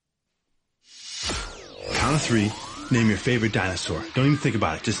count of 3, name your favorite dinosaur. Don't even think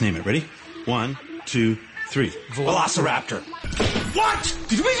about it. Just name it. Ready? 1, 2, 3. Velociraptor. What?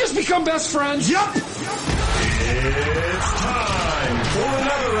 Did we just become best friends? Yup! It's time for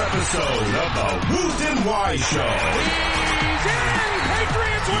another episode of the Woot and Wye Show.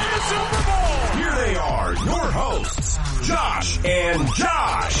 Patriots win the Super Bowl! Here they are, your hosts, Josh and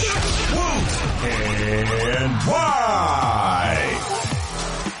Josh. Woot and Wye.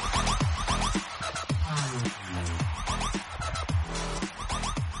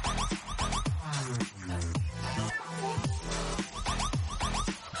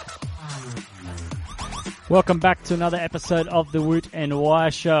 Welcome back to another episode of the Woot and Wye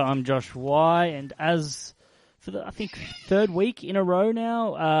Show. I'm Josh Wye, and as for the, I think, third week in a row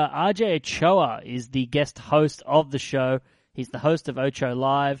now, RJ Ochoa is the guest host of the show. He's the host of Ocho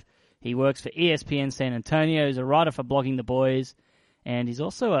Live. He works for ESPN San Antonio. He's a writer for Blogging the Boys, and he's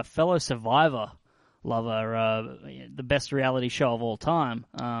also a fellow Survivor lover, the best reality show of all time.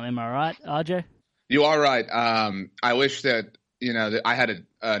 Am I right, RJ? You are right. I wish that, that I had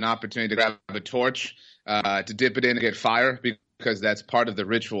an opportunity to grab a torch to dip it in and get fire, because that's part of the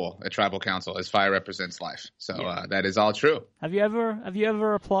ritual at Tribal Council, as fire represents life. So that is all true. Have you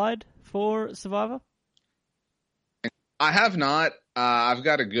ever applied for Survivor? I have not. I've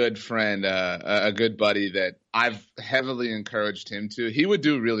got a good friend, a good buddy that I've heavily encouraged him to. He would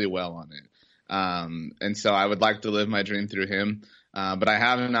do really well on it. And so I would like to live my dream through him. But I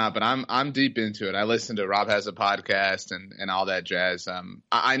have not, but I'm deep into it. I listen to Rob Has a Podcast and all that jazz.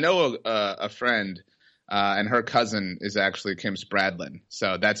 I know a friend, and her cousin is actually Kim Spradlin.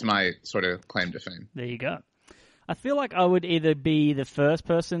 So that's my sort of claim to fame. There you go. I feel like I would either be the first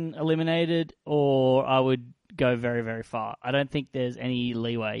person eliminated or I would go very, very far. I don't think there's any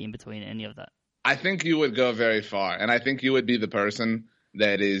leeway in between any of that. I think you would go very far. And I think you would be the person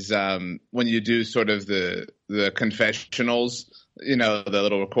that is, when you do sort of the confessionals, the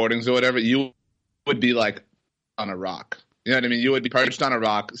little recordings or whatever, you would be like on a rock. You know what I mean? You would be perched on a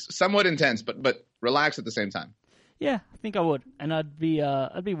rock, somewhat intense, but relaxed at the same time. Yeah, I think I would, and I'd be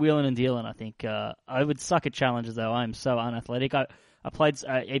wheeling and dealing. I think I would suck at challenges though. I'm so unathletic. I played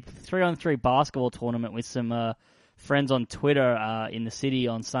a 3-on-3 basketball tournament with some friends on Twitter in the city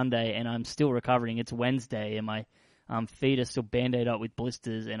on Sunday, and I'm still recovering. It's Wednesday, and my feet are still band-aid up with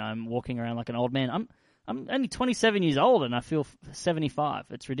blisters, and I'm walking around like an old man. I'm only 27 years old, and I feel 75.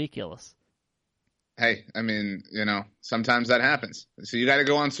 It's ridiculous. Hey, I mean, sometimes that happens. So you got to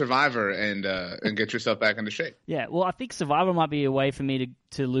go on Survivor and get yourself back into shape. Yeah, well, I think Survivor might be a way for me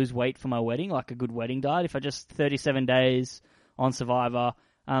to lose weight for my wedding, like a good wedding diet. If I just 37 days on Survivor,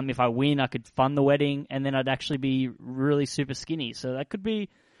 if I win, I could fund the wedding, and then I'd actually be really super skinny. So that could be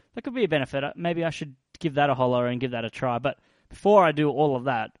a benefit. Maybe I should give that a holler and give that a try. But before I do all of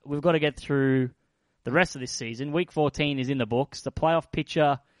that, we've got to get through the rest of this season. Week 14 is in the books. The playoff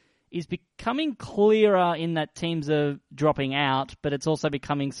picture is becoming clearer in that teams are dropping out, but it's also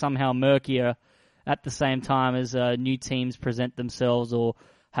becoming somehow murkier at the same time as new teams present themselves or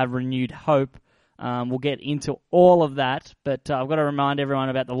have renewed hope. We'll get into all of that, but I've got to remind everyone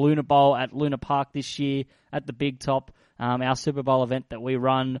about the Luna Bowl at Luna Park this year at the Big Top, our Super Bowl event that we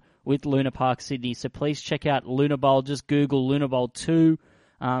run with Luna Park Sydney. So please check out Luna Bowl. Just Google Luna Bowl 2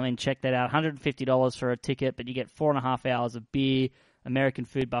 and check that out. $150 for a ticket, but you get 4.5 hours of beer, American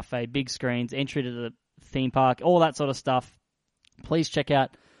food buffet, big screens, entry to the theme park, all that sort of stuff. Please check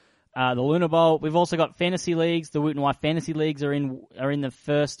out the Luna Bowl. We've also got fantasy leagues. The Woot and Wye fantasy leagues are in the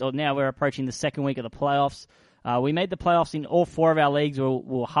first, or now we're approaching the second week of the playoffs. We made the playoffs in all 4 of our leagues. We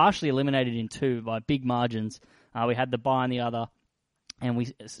were harshly eliminated in 2 by big margins. We had the bye in the other, and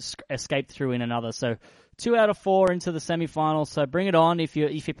we escaped through in another. So 2 out of 4 into the semifinals. So bring it on if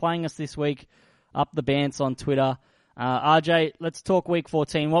you're playing us this week. Up the Bants on Twitter. RJ, let's talk Week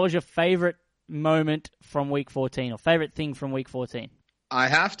 14. What was your favorite moment from Week 14, or favorite thing from Week 14? I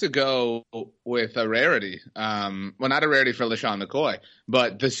have to go with a rarity. Well, not a rarity for LaShawn McCoy,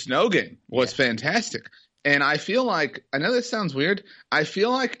 but the snow game was fantastic. And I feel like, I know this sounds weird, I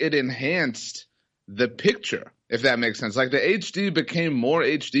feel like it enhanced the picture, if that makes sense. Like the HD became more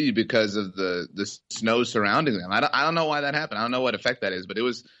HD because of the snow surrounding them. I don't know why that happened. I don't know what effect that is, but it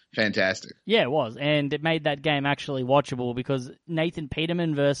was fantastic. Yeah, it was. And it made that game actually watchable because Nathan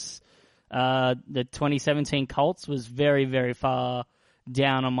Peterman versus the 2017 Colts was very, very far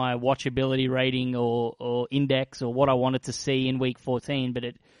down on my watchability rating or index or what I wanted to see in Week 14, but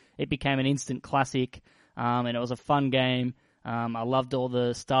it became an instant classic, and it was a fun game. I loved all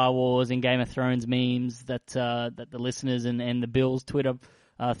the Star Wars and Game of Thrones memes that the listeners and the Bills Twitter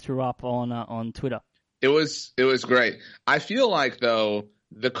threw up on Twitter. It was great. I feel like, though,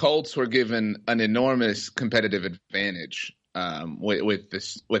 the Colts were given an enormous competitive advantage with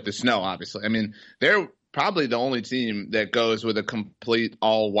the snow, obviously. I mean, they're probably the only team that goes with a complete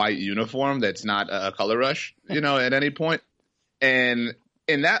all-white uniform that's not a color rush, at any point. And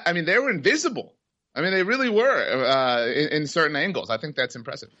in that, I mean, they were invisible. I mean, they really were in certain angles. I think that's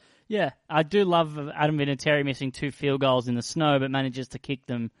impressive. Yeah, I do love Adam Vinatieri missing 2 field goals in the snow, but manages to kick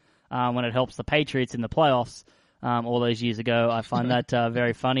them when it helps the Patriots in the playoffs all those years ago. I find that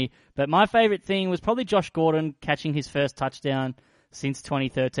very funny. But my favorite thing was probably Josh Gordon catching his first touchdown since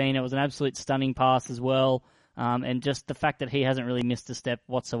 2013. It was an absolute stunning pass as well. And just the fact that he hasn't really missed a step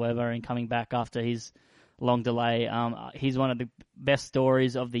whatsoever in coming back after his long delay. He's one of the best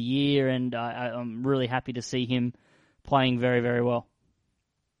stories of the year, and I'm really happy to see him playing very, very well.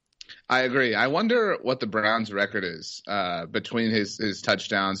 I agree. I wonder what the Browns' record is between his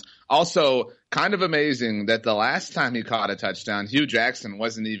touchdowns. Also, kind of amazing that the last time he caught a touchdown, Hugh Jackson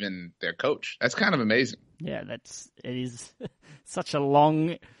wasn't even their coach. That's kind of amazing. Yeah, it is such a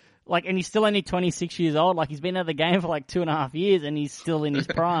long, and he's still only 26 years old. Like, he's been out of the game for 2.5 years, and he's still in his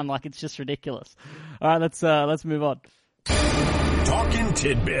prime. It's just ridiculous. All right, let's move on. Talking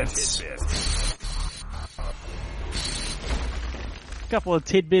tidbits. Couple of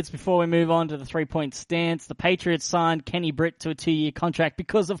tidbits before we move on to the 3-point stance. The Patriots signed Kenny Britt to a 2-year contract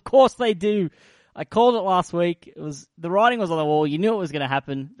because, of course, they do. I called it last week. The writing was on the wall. You knew it was going to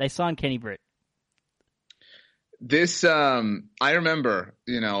happen. They signed Kenny Britt. This, I remember,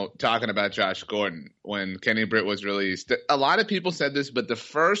 talking about Josh Gordon when Kenny Britt was released. A lot of people said this, but the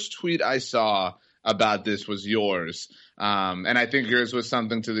first tweet I saw about this was yours. And I think yours was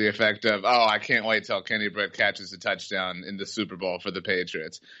something to the effect of, I can't wait till Kenny Britt catches a touchdown in the Super Bowl for the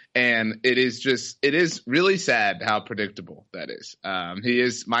Patriots. And it is really sad how predictable that is. He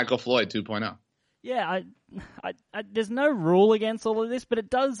is Michael Floyd 2.0. Yeah, I there's no rule against all of this, but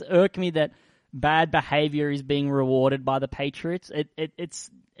it does irk me that bad behavior is being rewarded by the Patriots. It's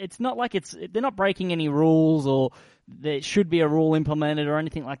not like they're not breaking any rules or there should be a rule implemented or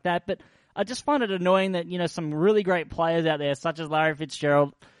anything like that, but I just find it annoying that, some really great players out there, such as Larry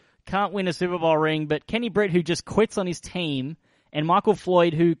Fitzgerald, can't win a Super Bowl ring, but Kenny Britt, who just quits on his team, and Michael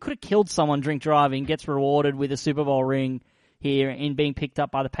Floyd, who could have killed someone drink driving, gets rewarded with a Super Bowl ring here in being picked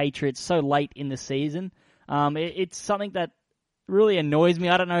up by the Patriots so late in the season. It's something that really annoys me.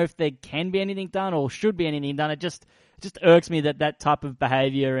 I don't know if there can be anything done or should be anything done. It just irks me that type of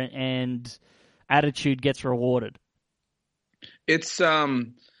behavior and attitude gets rewarded. It's, but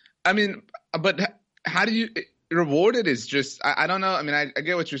how do you reward it is just, I don't know. I mean, I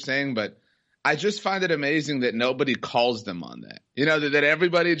get what you're saying, but I just find it amazing that nobody calls them on that. That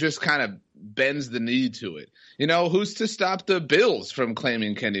everybody just kind of bends the knee to it. Who's to stop the Bills from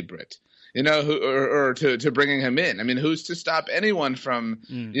claiming Kenny Britt? Or to bringing him in. I mean, who's to stop anyone from,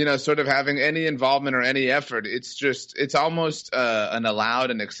 sort of having any involvement or any effort? It's almost an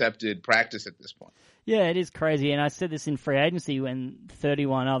allowed and accepted practice at this point. Yeah, it is crazy. And I said this in free agency when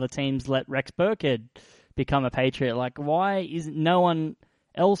 31 other teams let Rex Burkhead become a Patriot. Why isn't no one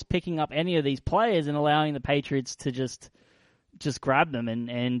else picking up any of these players and allowing the Patriots to just grab them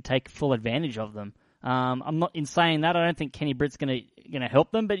and take full advantage of them? I'm not in saying that. I don't think Kenny Britt's going to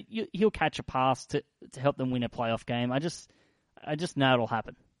help them, but he'll catch a pass to help them win a playoff game. I just know it'll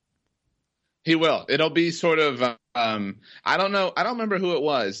happen. He will. It'll be sort of, I don't know. I don't remember who it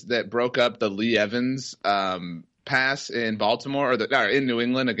was that broke up the Lee Evans pass in Baltimore or in New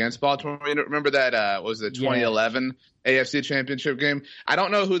England against Baltimore. Remember that was the 2011 AFC Championship game? I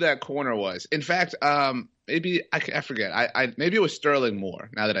don't know who that corner was. In fact, maybe I forget. Maybe it was Sterling Moore.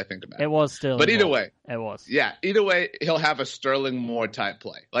 Now that I think about it, it was Sterling. But either way, it was. Yeah, either way, he'll have a Sterling Moore type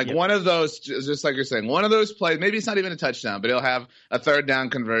play, one of those. Just like you're saying, one of those plays. Maybe it's not even a touchdown, but he'll have a third down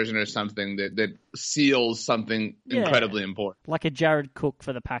conversion or something that seals something incredibly important, like a Jared Cook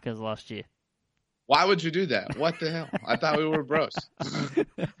for the Packers last year. Why would you do that? What the hell? I thought we were bros.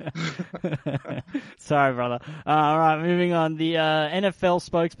 Sorry, brother. All right, moving on. The NFL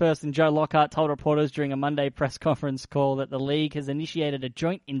spokesperson Joe Lockhart told reporters during a Monday press conference call that the league has initiated a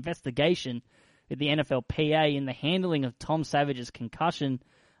joint investigation with the NFLPA in the handling of Tom Savage's concussion.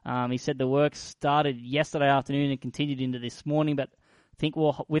 He said the work started yesterday afternoon and continued into this morning, but I think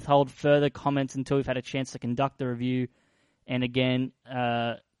we'll withhold further comments until we've had a chance to conduct the review and again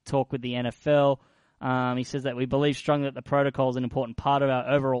talk with the NFL. He says that we believe strongly that the protocol is an important part of our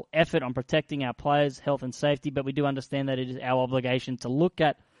overall effort on protecting our players' health and safety, but we do understand that it is our obligation to look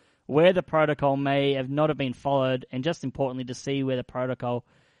at where the protocol may have not have been followed and just importantly to see where the protocol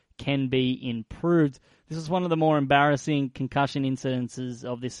can be improved. This is one of the more embarrassing concussion incidences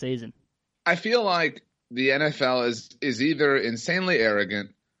of this season. I feel like the NFL is either insanely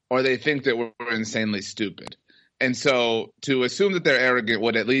arrogant or they think that we're insanely stupid. And so to assume that they're arrogant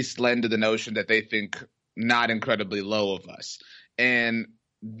would at least lend to the notion that they think not incredibly low of us. And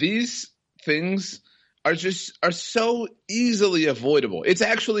these things are so easily avoidable. It's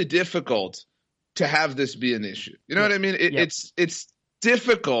actually difficult to have this be an issue. You know what I mean? It's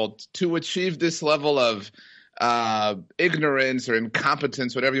difficult to achieve this level of ignorance or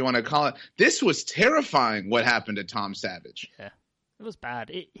incompetence, whatever you want to call it. This was terrifying what happened to Tom Savage. Yeah, it was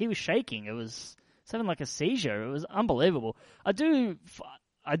bad. He was shaking. It was having like a seizure. It was unbelievable. I do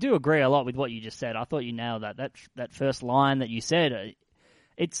agree a lot with what you just said. I thought you nailed that first line that you said.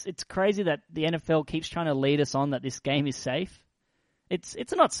 It's crazy that the NFL keeps trying to lead us on that this game is safe. It's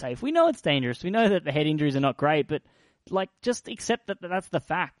not safe. We know it's dangerous. We know that the head injuries are not great, but like just accept that that's the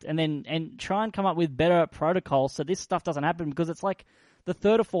fact, and try and come up with better protocols so this stuff doesn't happen, because it's like the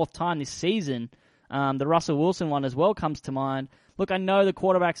third or fourth time this season. The Russell Wilson one as well comes to mind. Look, I know the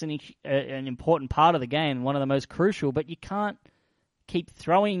quarterback's an important part of the game, one of the most crucial, but you can't keep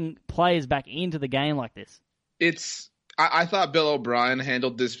throwing players back into the game like this. I thought Bill O'Brien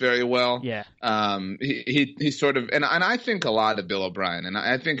handled this very well. Yeah. He sort of, and I think a lot of Bill O'Brien, and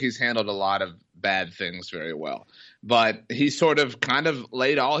I think he's handled a lot of bad things very well. But he sort of kind of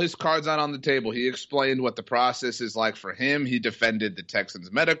laid all his cards out on the table. He explained what the process is like for him. He defended the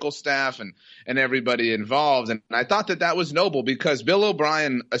Texans medical staff and everybody involved. And I thought that was noble, because Bill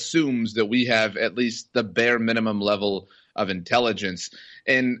O'Brien assumes that we have at least the bare minimum level of intelligence.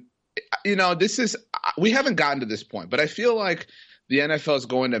 And, you know, we haven't gotten to this point, but I feel like the NFL is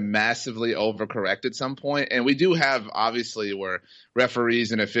going to massively overcorrect at some point. And we do have, obviously, where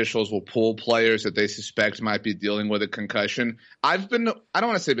referees and officials will pull players that they suspect might be dealing with a concussion. I don't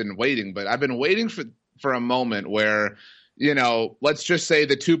want to say been waiting, but I've been waiting for a moment where, you know, let's just say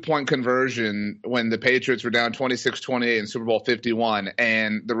the 2-point conversion when the Patriots were down 26-28 in Super Bowl 51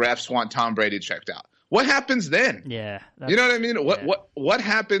 and the refs want Tom Brady checked out. What happens then? Yeah. You know what I mean? What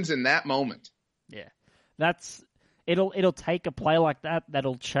happens in that moment? Yeah. It'll take a play like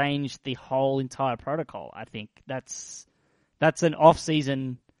that'll change the whole entire protocol. I think that's an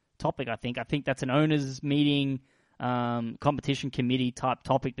off-season topic. I think that's an owners' meeting, competition committee type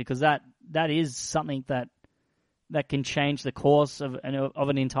topic, because that is something that can change the course of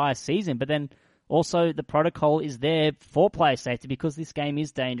an entire season. But then also the protocol is there for player safety, because this game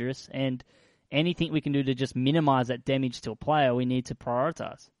is dangerous, and anything we can do to just minimize that damage to a player, we need to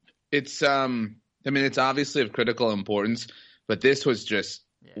prioritize. It's obviously of critical importance, but this was just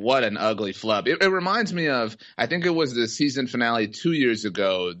what an ugly flub. It reminds me of, I think it was the season finale 2 years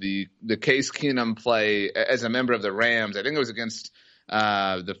ago, the Case Keenum play as a member of the Rams. I think it was against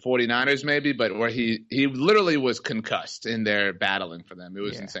the 49ers maybe, but where he literally was concussed in there battling for them. It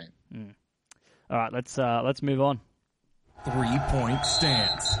was insane. Mm. All right, let's move on. 3-point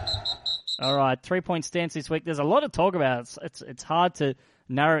stance. All right, 3-point stance this week. There's a lot to talk about. It's hard to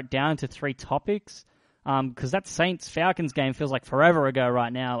narrow it down to 3 topics, because that Saints-Falcons game feels like forever ago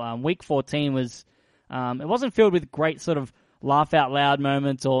right now. Week 14 was, it wasn't filled with great sort of laugh-out-loud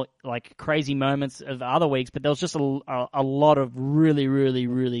moments or like crazy moments of other weeks, but there was just a lot of really, really,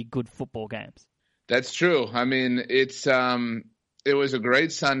 really good football games. That's true. I mean, it was a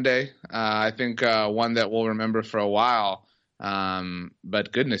great Sunday. I think one that we'll remember for a while,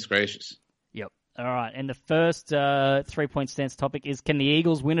 but goodness gracious. All right, and the first 3-point stance topic is, can the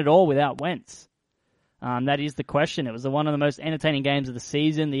Eagles win it all without Wentz? That is the question. It was one of the most entertaining games of the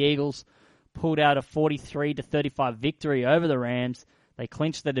season. The Eagles pulled out a 43-35 victory over the Rams. They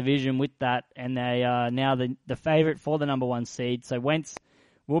clinched the division with that, and they are now the favorite for the number 1 seed. So Wentz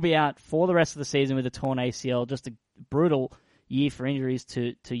will be out for the rest of the season with a torn ACL. Just a brutal year for injuries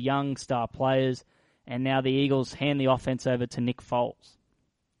to young star players. And now the Eagles hand the offense over to Nick Foles.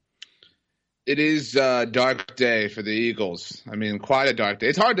 It is a dark day for the Eagles. I mean, quite a dark day.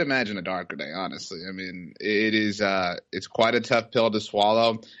 It's hard to imagine a darker day, honestly. I mean, it is. It's quite a tough pill to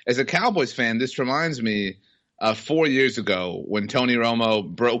swallow. As a Cowboys fan, this reminds me of 4 years ago when Tony Romo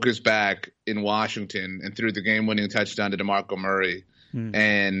broke his back in Washington and threw the game-winning touchdown to DeMarco Murray.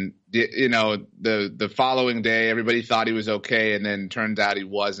 And, you know, the following day, everybody thought he was okay, and then turned out he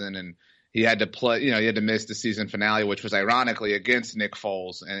wasn't. And he had to play, you know, he had to miss the season finale, which was ironically against Nick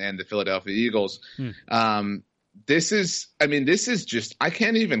Foles and the Philadelphia Eagles. This is just, I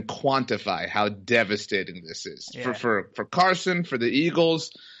can't even quantify how devastating this is for Carson, for the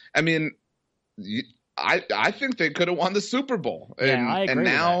Eagles. I mean, I think they could have won the Super Bowl. I agree and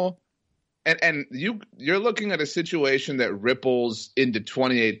now, And you're looking at a situation that ripples into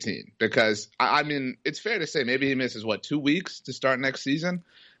 2018 because, I mean, it's fair to say maybe he misses, 2 weeks to start next season?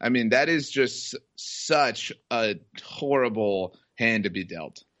 I mean, that is just such a horrible hand to be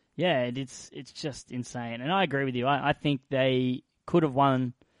dealt. Yeah, it's just insane. And I agree with you. I think they could have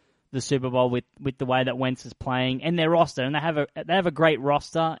won the Super Bowl with the way that Wentz is playing and their roster. And they have a great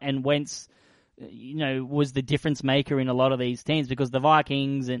roster, and Wentz, was the difference maker in a lot of these teams because the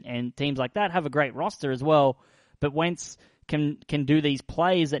Vikings and teams like that have a great roster as well. But Wentz can do these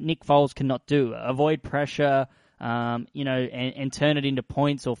plays that Nick Foles cannot do. Avoid pressure, and turn it into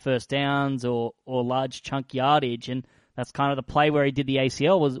points or first downs or large chunk yardage. And that's kind of the play where he did the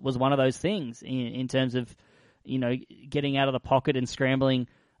ACL was one of those things in terms of, getting out of the pocket and scrambling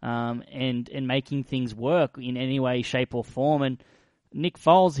and making things work in any way, shape, or form. And Nick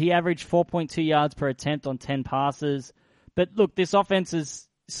Foles, he averaged 4.2 yards per attempt on 10 passes. But look, this offense is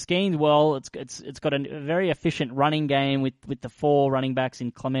schemed well. It's got a very efficient running game with the 4 running backs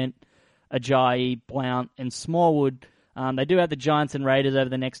in Clement, Ajayi, Blount, and Smallwood. They do have the Giants and Raiders over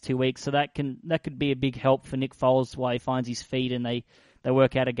the next 2 weeks, so that could be a big help for Nick Foles while he finds his feet and they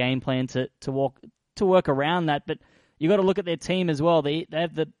work out a game plan to work around that. But you got to look at their team as well. They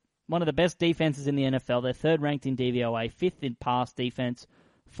have one of the best defenses in the NFL. They're 3rd ranked in DVOA, 5th in pass defense,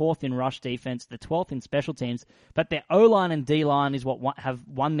 4th in rush defense, the 12th in special teams. But their O-line and D-line is what have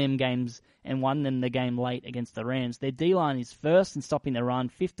won them games and won them the game late against the Rams. Their D-line is 1st in stopping the run,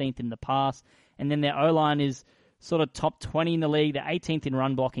 15th in the pass, and then their O-line is sort of top 20 in the league. They're 18th in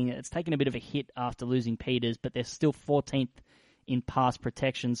run blocking. It's taken a bit of a hit after losing Peters, but they're still 14th in pass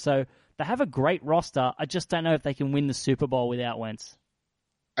protection. So they have a great roster. I just don't know if they can win the Super Bowl without Wentz.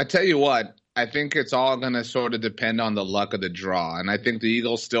 I tell you what, I think it's all going to sort of depend on the luck of the draw. And I think the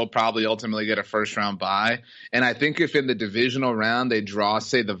Eagles still probably ultimately get a first-round bye. And I think if in the divisional round they draw,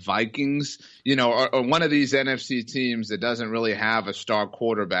 say, the Vikings, or one of these NFC teams that doesn't really have a star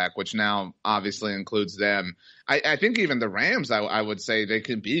quarterback, which now obviously includes them, I think even the Rams, I would say they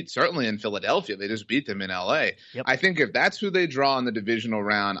can beat, certainly in Philadelphia. They just beat them in L.A. Yep. I think if that's who they draw in the divisional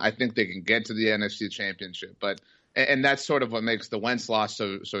round, I think they can get to the NFC Championship. And that's sort of what makes the Wentz loss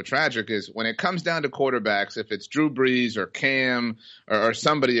so tragic is when it comes down to quarterbacks, if it's Drew Brees or Cam or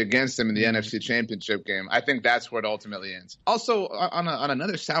somebody against him in the NFC Championship game, I think that's where it ultimately ends. Also, on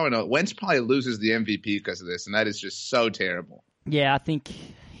another sour note, Wentz probably loses the MVP because of this, and that is just so terrible. Yeah, I think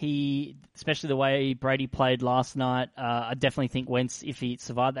especially the way Brady played last night, I definitely think Wentz, if he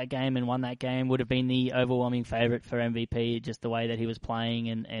survived that game and won that game, would have been the overwhelming favorite for MVP, just the way that he was playing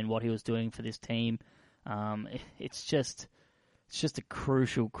and what he was doing for this team. It's just a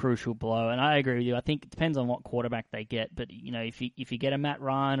crucial blow, and I agree with you. I think it depends on what quarterback they get, but if you get a Matt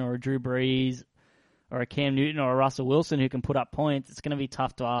Ryan or a Drew Brees or a Cam Newton or a Russell Wilson who can put up points, it's going to be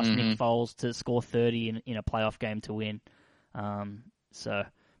tough to ask Nick Foles to score 30 in a playoff game to win. So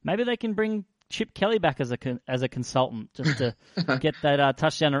maybe they can bring Chip Kelly back as a consultant just to get that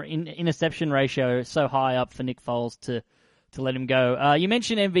touchdown or interception ratio so high up for Nick Foles to let him go. You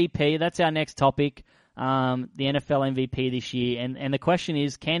mentioned MVP. That's our next topic. The NFL MVP this year, and the question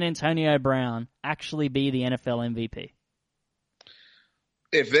is, can Antonio Brown actually be the NFL MVP?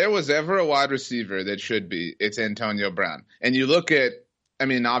 If there was ever a wide receiver that should be, it's Antonio Brown. And you look at,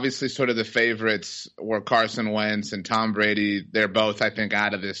 obviously sort of the favorites were Carson Wentz and Tom Brady. They're both, I think,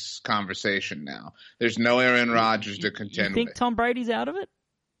 out of this conversation now. There's no Aaron Rodgers to contend with. You think Tom Brady's out of it?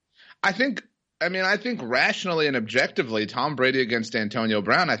 I think rationally and objectively, Tom Brady against Antonio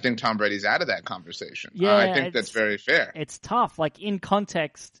Brown, I think Tom Brady's out of that conversation. Yeah, I think that's very fair. It's tough. Like, in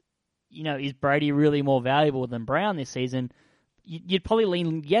context, is Brady really more valuable than Brown this season? You'd probably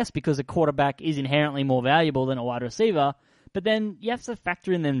lean yes because a quarterback is inherently more valuable than a wide receiver, but then you have to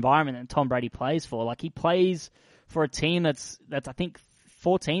factor in the environment that Tom Brady plays for. Like, he plays for a team that's I think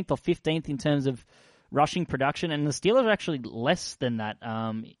 14th or 15th in terms of rushing production, and the Steelers are actually less than that,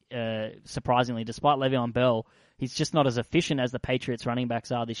 surprisingly, despite Le'Veon Bell. He's just not as efficient as the Patriots running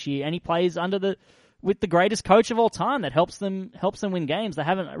backs are this year, and he plays with the greatest coach of all time that helps them win games. They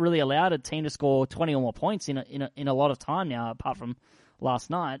haven't really allowed a team to score 20 or more points in a lot of time now, apart from last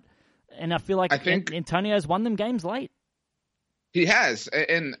night. And I feel like Antonio's won them games late. He has,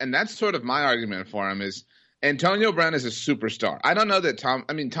 and that's sort of my argument for him is Antonio Brown is a superstar. I don't know that Tom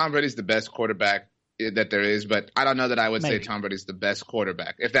Brady's the best quarterback that there is, but I don't know that I would say Tom Brady's the best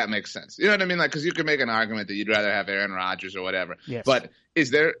quarterback, if that makes sense. You know what I mean? Like, because you could make an argument that you'd rather have Aaron Rodgers or whatever. Yes. But is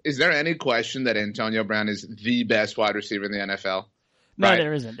there any question that Antonio Brown is the best wide receiver in the NFL? No, right?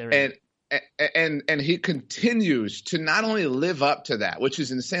 there isn't. and he continues to not only live up to that, which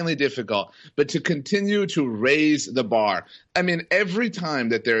is insanely difficult, but to continue to raise the bar. I mean, every time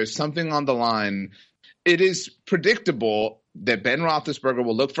that there is something on the line, it is predictable that Ben Roethlisberger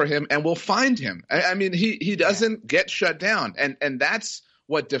will look for him and will find him. I mean, he doesn't get shut down, and that's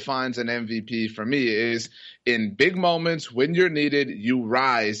what defines an MVP for me. Is in big moments when you're needed, you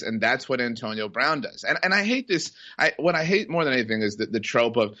rise, and that's what Antonio Brown does. And I hate this. What I hate more than anything is the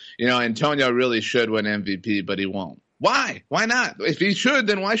trope of, Antonio really should win MVP, but he won't. Why? Why not? If he should,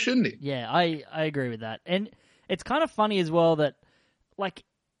 then why shouldn't he? Yeah, I agree with that. And it's kind of funny as well that, like,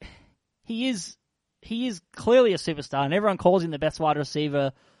 he is clearly a superstar, and everyone calls him the best wide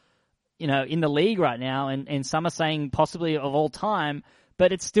receiver, in the league right now, and some are saying possibly of all time.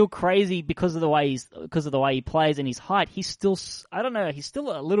 But it's still crazy because of the way he plays and his height. He's still, I don't know, he's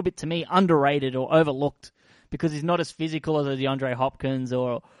still a little bit, to me, underrated or overlooked because he's not as physical as a DeAndre Hopkins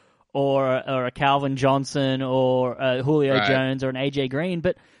or a Calvin Johnson or a Julio Jones or an AJ Green.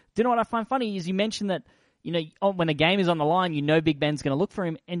 But do you know what I find funny is you mentioned that, when a game is on the line, Big Ben's going to look for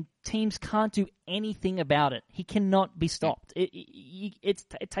him, and teams can't do anything about it. He cannot be stopped. It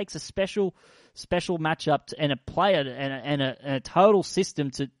takes a special matchup and a player and a total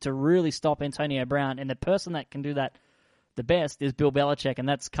system to really stop Antonio Brown. And the person that can do that the best is Bill Belichick, and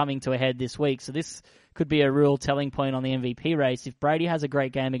that's coming to a head this week. So this could be a real telling point on the MVP race. If Brady has a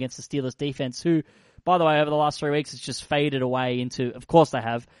great game against the Steelers defense, who, by the way, over the last 3 weeks, has just faded away into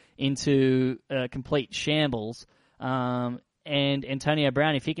complete shambles. And Antonio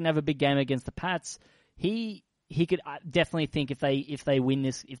Brown, if he can have a big game against the Pats, he could definitely think if they win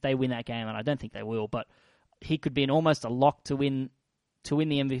that game, and I don't think they will, but he could be almost a lock to win the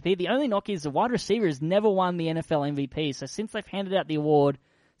MVP. The only knock is the wide receiver has never won the NFL MVP. So since they've handed out the award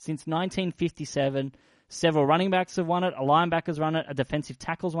since 1957, several running backs have won it, a linebacker's won it, a defensive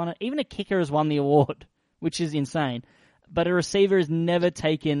tackle's won it, even a kicker has won the award, which is insane. But a receiver has never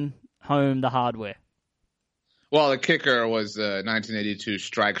taken home the hardware. Well, the kicker was the 1982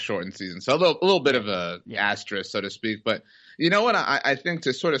 strike-shortened season, so a little bit of a asterisk, so to speak. But you know what? I think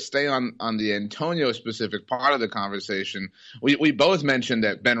to sort of stay on the Antonio-specific part of the conversation, we both mentioned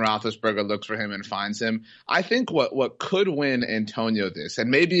that Ben Roethlisberger looks for him and finds him. I think what could win Antonio this,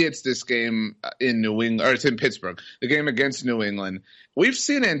 and maybe it's this game in New England, or it's in Pittsburgh, the game against New England. We've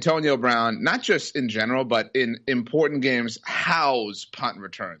seen Antonio Brown, not just in general, but in important games, house punt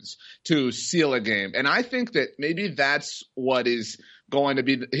returns to seal a game. And I think that maybe that's what is going to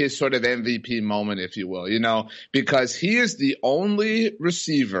be his sort of MVP moment, if you will, because he is the only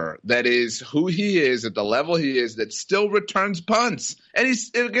receiver that is who he is at the level he is that still returns punts. And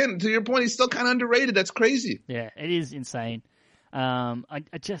he's, again, to your point, he's still kind of underrated. That's crazy. Yeah, it is insane. I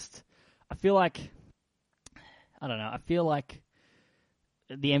feel like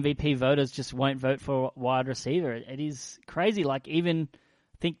the MVP voters just won't vote for wide receiver. It is crazy. Like, even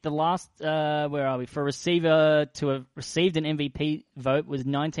think the last, for a receiver to have received an MVP vote was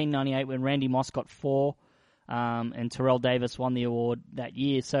 1998 when Randy Moss got 4, and Terrell Davis won the award that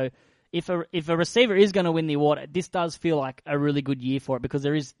year. So if a receiver is going to win the award, this does feel like a really good year for it because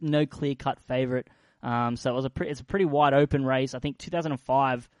there is no clear-cut favorite. So it's a pretty wide-open race. I think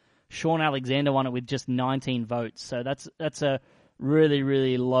 2005, Sean Alexander won it with just 19 votes. So that's a really,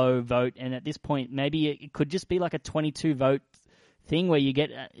 really low vote. And at this point, maybe it could just be like a 22-vote thing where you get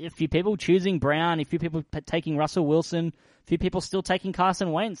a few people choosing Brown, a few people taking Russell Wilson, a few people still taking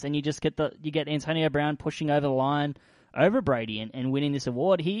Carson Wentz, and you just get Antonio Brown pushing over the line over Brady and winning this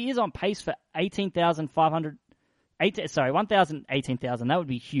award. He is on pace for 1,800. That would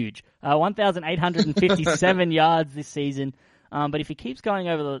be huge. 1,857 yards this season. But if he keeps going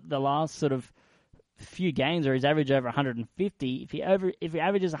over the last sort of few games, or his average over 150, if he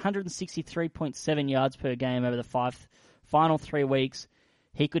averages 163.7 yards per game over the final 3 weeks,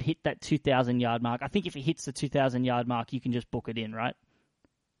 he could hit that 2,000-yard mark. I think if he hits the 2,000-yard mark, you can just book it in, right?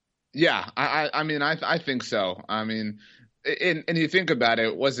 Yeah, I think so. I mean, and you think about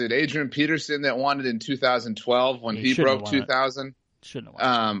it, was it Adrian Peterson that won it in 2012 when he broke 2,000? Shouldn't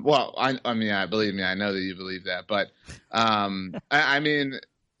have won. Well, believe me, I know that you believe that, but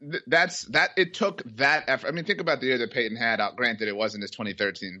it took that effort. I mean, think about the year that Peyton had out. Granted, it wasn't his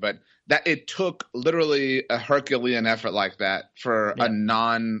 2013, but that it took literally a Herculean effort like that for a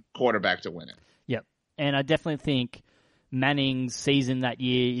non-quarterback to win it. Yep. And I definitely think Manning's season that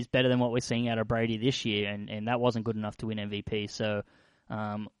year is better than what we're seeing out of Brady this year, and that wasn't good enough to win MVP. So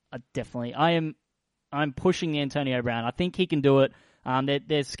I'm pushing Antonio Brown. I think he can do it.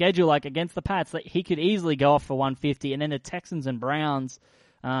 Their schedule, like against the Pats, he could easily go off for 150, and then the Texans and Browns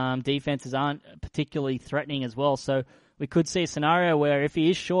defenses aren't particularly threatening as well. So we could see a scenario where if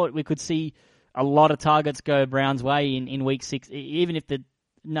he is short, we could see a lot of targets go Brown's way in week 6, even if the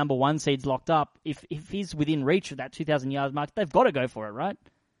number 1 seed's locked up. If he's within reach of that 2,000 yards mark, they've got to go for it, right?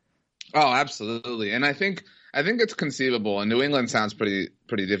 Oh, absolutely. And I think it's conceivable. And New England sounds pretty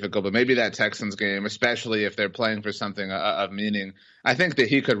difficult, but maybe that Texans game, especially if they're playing for something of meaning, I think that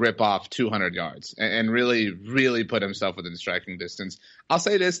he could rip off 200 yards and really, really put himself within striking distance. I'll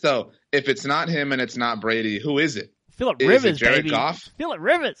say this, though. If it's not him and it's not Brady, who is it? Phillip Rivers, Jared baby. Goff? Phillip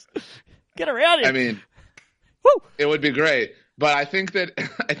Rivers. Get around him. I mean, woo! It would be great. But I think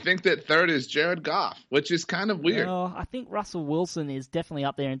that third is Jared Goff, which is kind of weird. I think Russell Wilson is definitely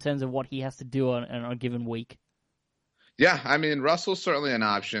up there in terms of what he has to do on a given week. Yeah, I mean, Russell's certainly an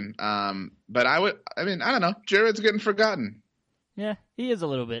option. But I don't know. Jared's getting forgotten. Yeah, he is a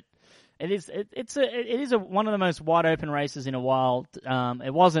little bit. It is one of the most wide open races in a while.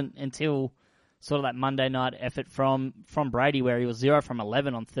 It wasn't until sort of that Monday night effort from Brady where he was 0 from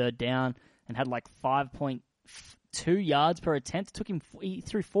 11 on third down and had like 5.2 yards per attempt. He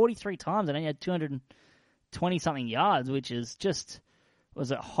threw 43 times and only had 220 something yards, which is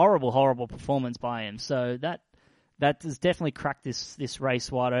was a horrible performance by him. So that has definitely cracked this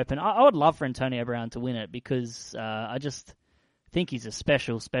race wide open. I would love for Antonio Brown to win it because I just think he's a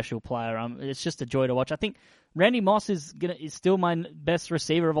special player. It's just a joy to watch. I think Randy Moss is still my best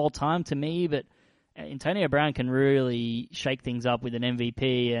receiver of all time to me, but Antonio Brown can really shake things up with an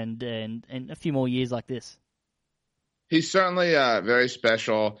MVP and a few more years like this. He's certainly very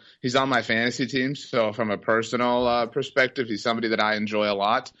special. He's on my fantasy team, so from a personal perspective, he's somebody that I enjoy a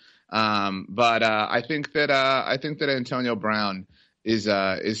lot. But I think that Antonio Brown is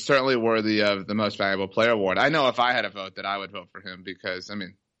certainly worthy of the most valuable player award. I know if I had a vote that I would vote for him because, I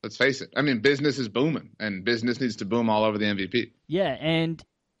mean, let's face it. I mean, business is booming, and business needs to boom all over the MVP. Yeah, and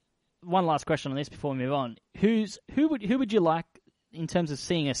one last question on this before we move on. Who would you like in terms of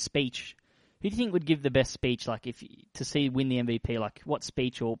seeing a speech? Who do you think would give the best speech, like win the MVP? Like, what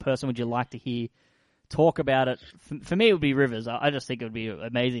speech or person would you like to hear talk about it? For me, it would be Rivers. I just think it would be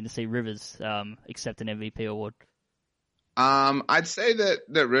amazing to see Rivers accept an MVP award. I'd say that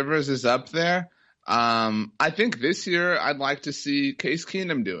Rivers is up there. I think this year I'd like to see Case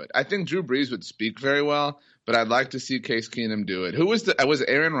Keenum do it. I think Drew Brees would speak very well, but I'd like to see Case Keenum do it. Was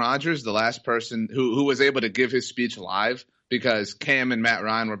Aaron Rodgers the last person who was able to give his speech live? Because Cam and Matt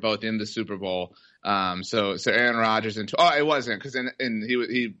Ryan were both in the Super Bowl. So Aaron Rodgers it wasn't because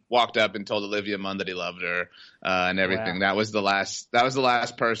he walked up and told Olivia Munn that he loved her and everything. Wow. That was the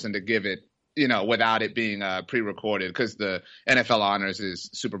last person to give it, without it being pre-recorded because the NFL Honors is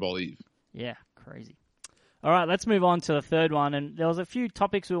Super Bowl Eve. Yeah, crazy. All right, let's move on to the third one. And there was a few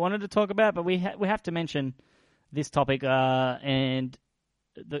topics we wanted to talk about, but we have to mention this topic. And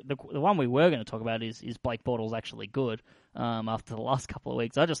the one we were going to talk about is Blake Bortles actually good? After the last couple of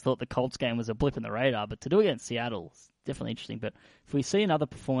weeks, I just thought the Colts game was a blip in the radar, but to do it against Seattle is definitely interesting. But if we see another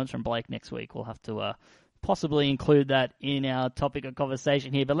performance from Blake next week, we'll have to possibly include that in our topic of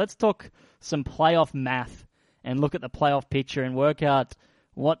conversation here. But let's talk some playoff math and look at the playoff picture and work out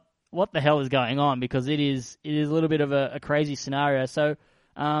what the hell is going on, because it is a little bit of a crazy scenario. So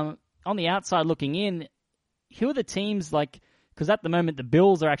on the outside looking in, who are the teams because at the moment the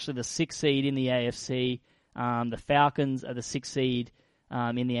Bills are actually the 6th seed in the AFC. The Falcons are the 6th seed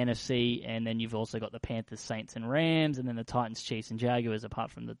in the NFC, and then you've also got the Panthers, Saints, and Rams, and then the Titans, Chiefs, and Jaguars,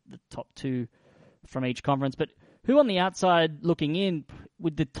 apart from the top 2 from each conference. But who on the outside looking in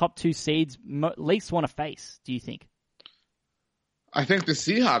would the top 2 seeds least want to face, do you think? I think the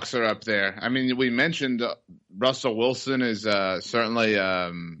Seahawks are up there. I mean, we mentioned Russell Wilson is certainly,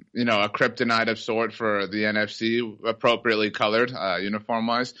 a kryptonite of sort for the NFC, appropriately colored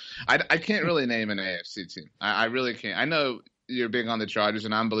uniform-wise. I can't really name an AFC team. I really can't. I know you're big on the Chargers,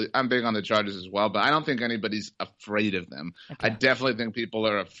 and I'm big on the Chargers as well, but I don't think anybody's afraid of them. Okay. I definitely think people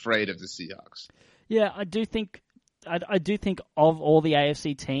are afraid of the Seahawks. Yeah, I do think of all the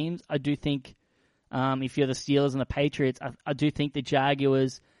AFC teams, I do think if you're the Steelers and the Patriots, I do think the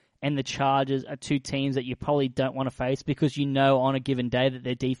Jaguars and the Chargers are 2 teams that you probably don't want to face because on a given day that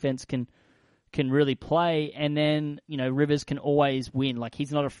their defense can really play, and then Rivers can always win. Like,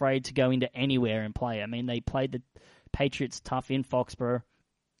 he's not afraid to go into anywhere and play. I mean, they played the Patriots tough in Foxborough,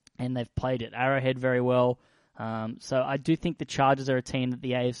 and they've played at Arrowhead very well. So I do think the Chargers are a team that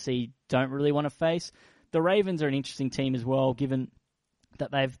the AFC don't really want to face. The Ravens are an interesting team as well, given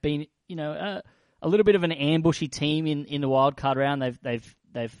that they've been a little bit of an ambushy team in the wild card round.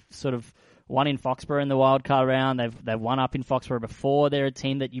 They've sort of won in Foxborough in the wild card round. They've won up in Foxborough before. They're a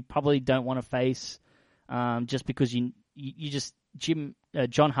team that you probably don't want to face, just because John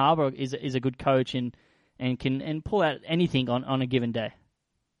Harbaugh is a good coach, and and can pull out anything on a given day.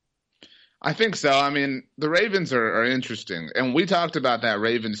 I think so. I mean, the Ravens are interesting, and we talked about that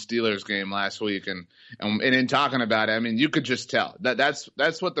Ravens-Steelers game last week, and in talking about it, I mean, you could just tell that's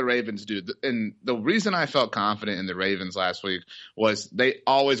what the Ravens do. And the reason I felt confident in the Ravens last week was they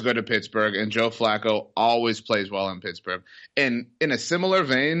always go to Pittsburgh, and Joe Flacco always plays well in Pittsburgh. And in a similar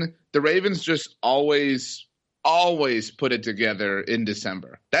vein, the Ravens just always put it together in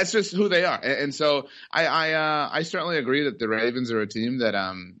December. That's just who they are. And so I certainly agree that the Ravens are a team that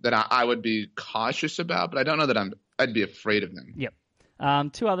I would be cautious about, but I don't know that I'd be afraid of them. Yep.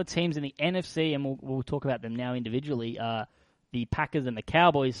 Two other teams in the NFC, and we'll talk about them now individually. The Packers and the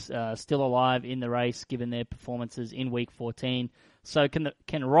Cowboys still alive in the race, given their performances in Week 14. So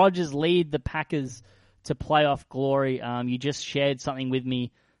can Rodgers lead the Packers to playoff glory? You just shared something with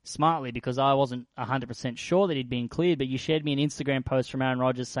me smartly, because I wasn't 100% sure that he'd been cleared, but you shared me an Instagram post from Aaron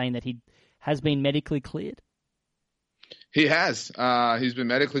Rodgers saying that he has been medically cleared. He has. He's been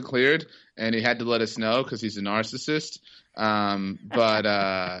medically cleared, and he had to let us know because he's a narcissist. I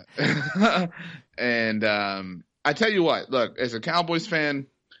tell you what, look, as a Cowboys fan,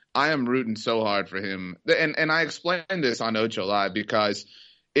 I am rooting so hard for him. And I explained this on Ochoa Live because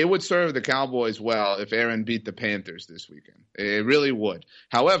it would serve the Cowboys well if Aaron beat the Panthers this weekend. It really would.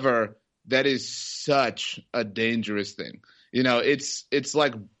 However, that is such a dangerous thing. You know, it's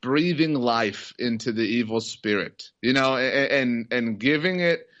like breathing life into the evil spirit, you know, and giving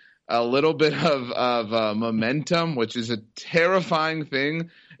it a little bit of momentum, which is a terrifying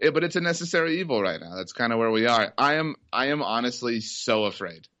thing, but it's a necessary evil right now. That's kind of where we are. I am honestly so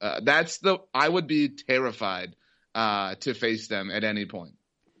afraid. I would be terrified to face them at any point.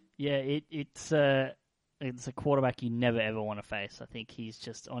 Yeah, it's a quarterback you never ever want to face. I think he's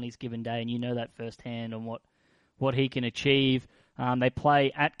just on his given day, and you know that firsthand on what he can achieve. They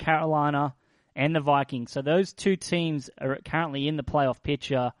play at Carolina and the Vikings, so those two teams are currently in the playoff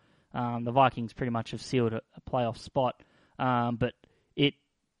picture. The Vikings pretty much have sealed a playoff spot, but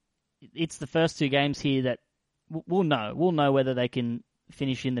it's the first two games here that we'll know whether they can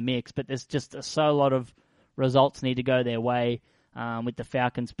finish in the mix. But there's just so a lot of results need to go their way. With the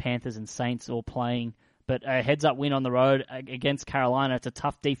Falcons, Panthers, and Saints all playing. But a heads-up win on the road against Carolina. It's a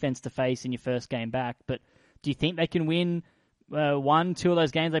tough defense to face in your first game back. But do you think they can win one, two of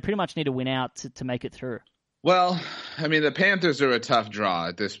those games? They pretty much need to win out to make it through. Well, I mean, the Panthers are a tough draw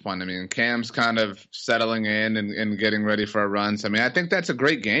at this point. I mean, Cam's kind of settling in and getting ready for a run. So, I mean, I think that's a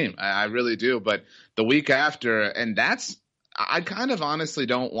great game. I really do. But the week after, and I kind of honestly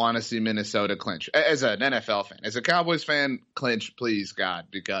don't want to see Minnesota clinch. As an NFL fan, as a Cowboys fan, clinch, please, God,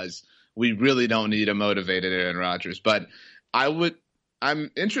 because we really don't need a motivated Aaron Rodgers. But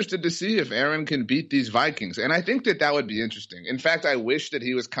I'm interested to see if Aaron can beat these Vikings. And I think that would be interesting. In fact, I wish that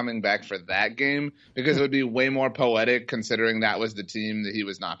he was coming back for that game because it would be way more poetic considering that was the team that he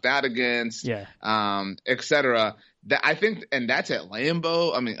was knocked out against, et cetera. I think, and that's at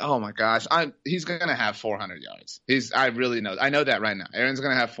Lambeau. I mean, oh my gosh, he's going to have 400 yards. I really know. I know that right now. Aaron's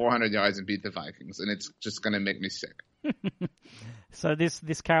going to have 400 yards and beat the Vikings, and it's just going to make me sick. So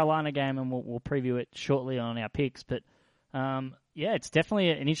this Carolina game, and we'll preview it shortly on our picks, but it's definitely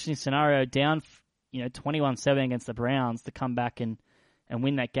an interesting scenario. Down, 21-7 against the Browns to come back and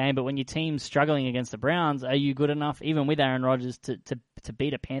win that game. But when your team's struggling against the Browns, are you good enough, even with Aaron Rodgers, to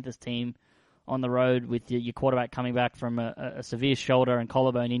beat a Panthers team on the road with your quarterback coming back from a severe shoulder and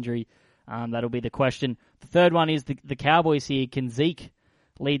collarbone injury? That'll be the question. The third one is the Cowboys here. Can Zeke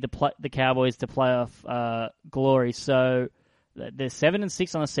lead the Cowboys to playoff glory? So they're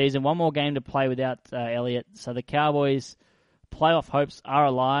 7-6 on the season. One more game to play without Elliott. So the Cowboys' playoff hopes are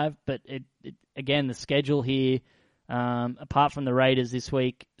alive. But again, the schedule here, apart from the Raiders this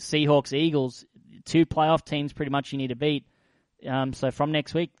week, Seahawks, Eagles, two playoff teams pretty much you need to beat. So from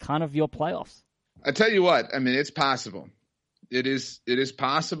next week, kind of your playoffs. I tell you what, I mean, it's possible. It is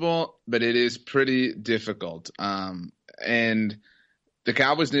possible, but it is pretty difficult. And the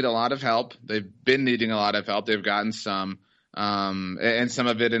Cowboys need a lot of help. They've been needing a lot of help. They've gotten some. And some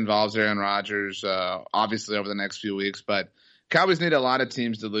of it involves Aaron Rodgers, obviously over the next few weeks. But Cowboys need a lot of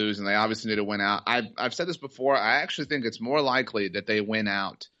teams to lose, and they obviously need to win out. I've said this before. I actually think it's more likely that they win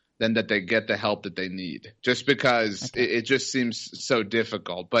out than that they get the help that they need, just because it just seems so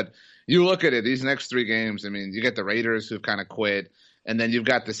difficult. But you look at it, these next three games, I mean, you get the Raiders who've kind of quit, and then you've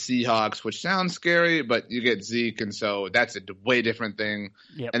got the Seahawks, which sounds scary, but you get Zeke, and so that's a way different thing.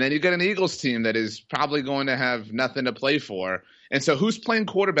 Yep. And then you get an Eagles team that is probably going to have nothing to play for. And so who's playing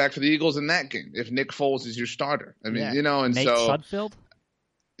quarterback for the Eagles in that game if Nick Foles is your starter? I mean, and Nate so Sudfeld?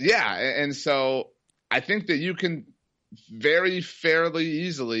 Yeah, and so I think that you can very fairly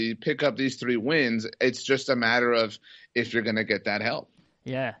easily pick up these 3 wins. It's just a matter of if you're going to get that help.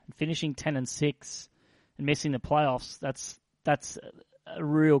 Yeah, finishing 10-6 and missing the playoffs, that's a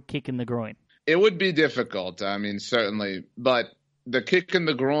real kick in the groin. It would be difficult, I mean, certainly, but the kick in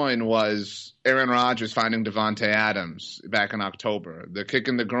the groin was Aaron Rodgers finding Devontae Adams back in October. The kick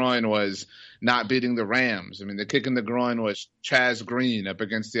in the groin was not beating the Rams. I mean, the kick in the groin was Chaz Green up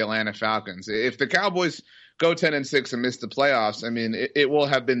against the Atlanta Falcons. If the Cowboys go 10-6 and miss the playoffs, I mean, it will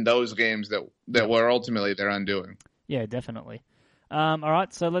have been those games that were ultimately their undoing. Yeah, definitely. All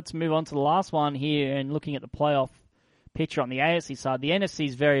right, so let's move on to the last one here and looking at the playoff picture on the AFC side. The NFC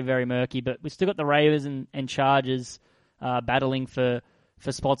is very, very murky, but we've still got the Ravens and Chargers battling for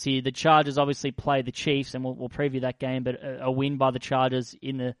spots here. The Chargers obviously play the Chiefs, and we'll preview that game, but a win by the Chargers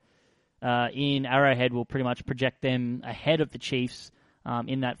in Arrowhead will pretty much project them ahead of the Chiefs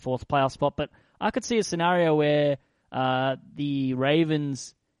in that 4th playoff spot. But I could see a scenario where the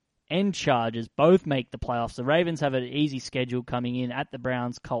Ravens and Chargers both make the playoffs. The Ravens have an easy schedule coming in at the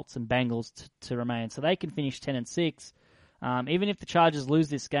Browns, Colts, and Bengals to remain, so they can finish 10-6. Even if the Chargers lose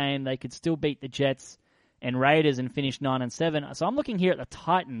this game, they could still beat the Jets and Raiders and finish 9-7. So I'm looking here at the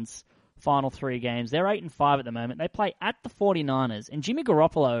Titans' final 3 games. They're 8-5 at the moment. They play at the 49ers, and Jimmy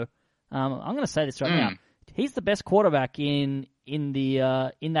Garoppolo. I'm going to say this right now. He's the best quarterback in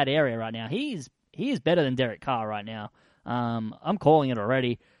that area right now. He is better than Derek Carr right now. I'm calling it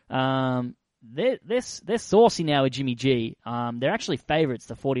already. They're saucy now with Jimmy G. They're actually favorites,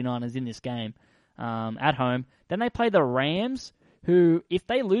 the 49ers, in this game at home. Then they play the Rams, who, if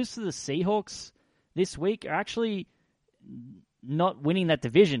they lose to the Seahawks this week, are actually not winning that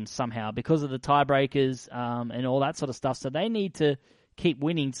division somehow because of the tiebreakers and all that sort of stuff. So they need to keep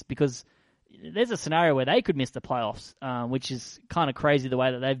winning because there's a scenario where they could miss the playoffs, which is kind of crazy the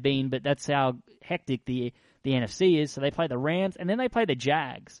way that they've been, but that's how hectic the NFC is. So they play the Rams, and then they play the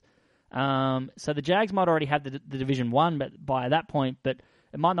Jags. So the Jags might already have the division won but by that point, but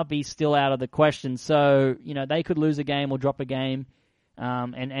it might not be still out of the question. So, they could lose a game or drop a game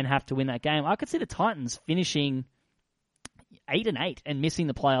and have to win that game. I could see the Titans finishing 8-8 and missing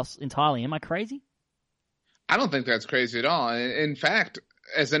the playoffs entirely. Am I crazy? I don't think that's crazy at all. In fact,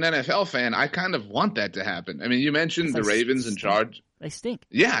 as an NFL fan, I kind of want that to happen. I mean, you mentioned the Ravens and Chargers. They stink.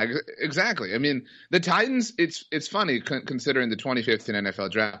 Yeah, exactly. I mean, the Titans, it's funny considering the 2015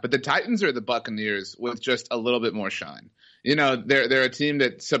 NFL draft, but the Titans are the Buccaneers with just a little bit more shine. They're a team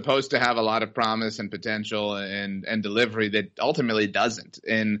that's supposed to have a lot of promise and potential and delivery that ultimately doesn't.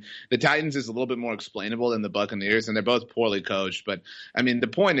 And the Titans is a little bit more explainable than the Buccaneers, and they're both poorly coached. But, I mean, the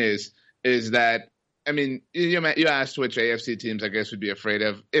point is that, I mean, you asked which AFC teams I guess would be afraid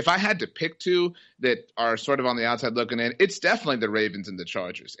of. If I had to pick 2 that are sort of on the outside looking in, it's definitely the Ravens and the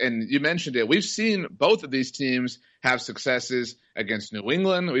Chargers. And you mentioned it. We've seen both of these teams have successes against New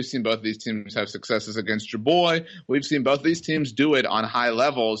England. We've seen both of these teams have successes against your boy. We've seen both of these teams do it on high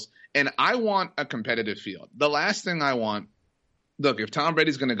levels. And I want a competitive field. The last thing I want, look, if Tom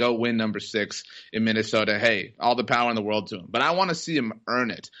Brady's going to go win number 6 in Minnesota, hey, all the power in the world to him. But I want to see him earn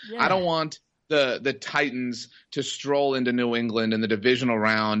it. Yeah. I don't want the Titans to stroll into New England in the divisional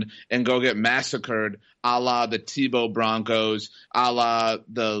round and go get massacred a la the Tebow Broncos, a la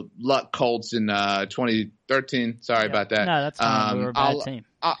the Luck Colts in 2013. Sorry about that. No, that's fine. We were a bad team.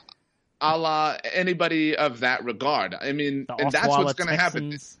 A la anybody of that regard. I mean, and that's what's going to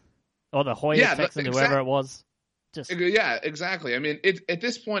happen. Or the Hoya Texans, whoever it was. Yeah, exactly. I mean, at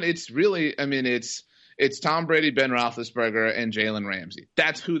this point, it's really, I mean, it's Tom Brady, Ben Roethlisberger, and Jalen Ramsey.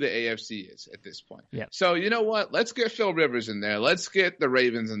 That's who the AFC is at this point. Yep. So you know what? Let's get Phil Rivers in there. Let's get the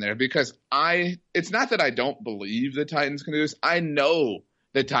Ravens in there because it's not that I don't believe the Titans can do this. I know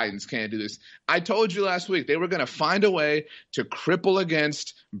the Titans can't do this. I told you last week they were going to find a way to cripple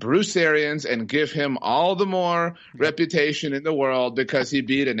against Bruce Arians and give him all the more reputation in the world because he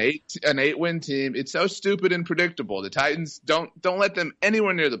beat an 8-win team. It's so stupid and predictable. The Titans don't let them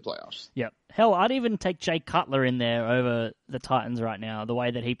anywhere near the playoffs. Yep. Hell, I'd even take Jay Cutler in there over the Titans right now, the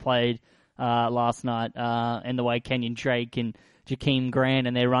way that he played last night and the way Kenyon Drake and Jakeem Grant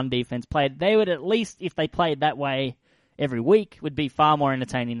and their run defense played. They would at least, if they played that way every week, would be far more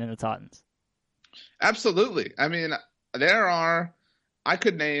entertaining than the Titans. Absolutely. I mean, I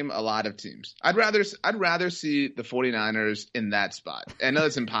could name a lot of teams. I'd rather see the 49ers in that spot. I know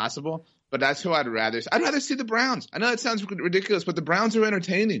it's impossible, but that's who I'd rather see. I'd rather see the Browns. I know it sounds ridiculous, but the Browns are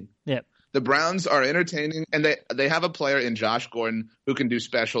entertaining. Yep. The Browns are entertaining, and they have a player in Josh Gordon who can do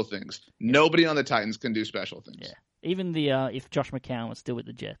special things. Nobody on the Titans can do special things. Yeah. Even if Josh McCown was still with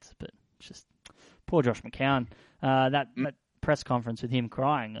the Jets, but just poor Josh McCown. That press conference with him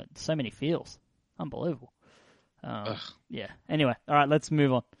crying, so many feels. Unbelievable. Yeah. Anyway, all right, let's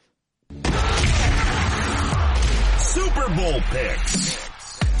move on. Super Bowl picks.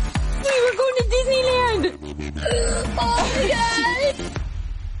 We're going to Disneyland! Oh, yes!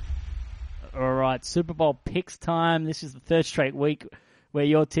 All right, Super Bowl picks time. This is the third straight week where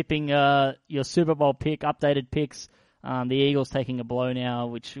you're tipping your Super Bowl pick, updated picks. The Eagles taking a blow now,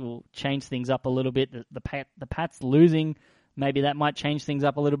 which will change things up a little bit. The Pats losing, maybe that might change things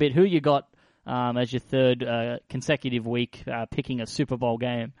up a little bit. Who you got as your third consecutive week picking a Super Bowl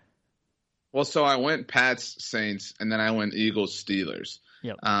game? Well, so I went Pats, Saints, and then I went Eagles, Steelers.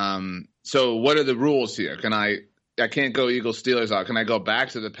 Yep. So what are the rules here? I can't go Eagles, Steelers out. Can I go back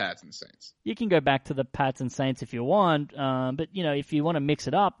to the Pats and Saints? You can go back to the Pats and Saints if you want, but if you want to mix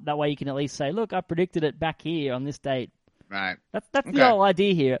it up, that way you can at least say, look, I predicted it back here on this date. Right. That's the whole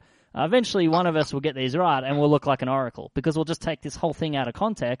idea here. Eventually, one of us will get these right, and we'll look like an oracle, because we'll just take this whole thing out of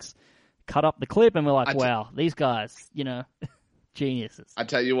context, cut up the clip, and we're like, wow, these guys, geniuses. I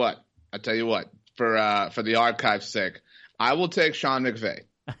tell you what, for the archive's sake, I will take Sean McVay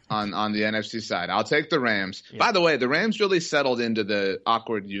on the NFC side. I'll take the Rams. Yep. By the way, the Rams really settled into the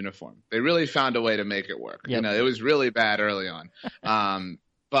awkward uniform. They really found a way to make it work. Yep. It was really bad early on.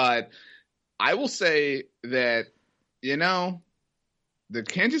 But I will say that, the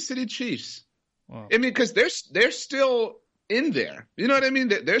Kansas City Chiefs, wow. I mean, because they're still in there. You know what I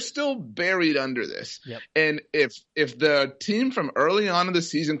mean? They're still buried under this. Yep. And if the team from early on in the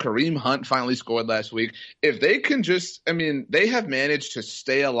season, Kareem Hunt finally scored last week, if they can they have managed to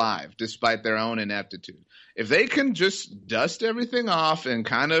stay alive despite their own ineptitude. If they can just dust everything off and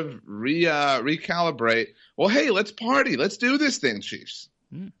kind of recalibrate, well, hey, let's party. Let's do this thing, Chiefs.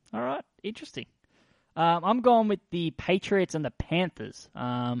 All right. Interesting. I'm going with the Patriots and the Panthers.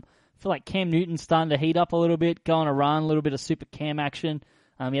 I feel like Cam Newton's starting to heat up a little bit, go on a run, a little bit of super Cam action.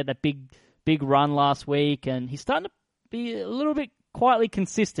 He had that big run last week, and he's starting to be a little bit quietly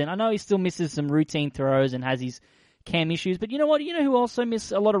consistent. I know he still misses some routine throws and has his Cam issues, but you know what? You know who also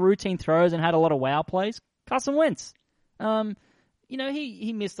missed a lot of routine throws and had a lot of wow plays? Carson Wentz.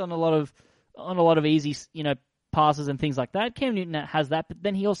 He missed on a lot of easy, passes and things like that. Cam Newton has that, but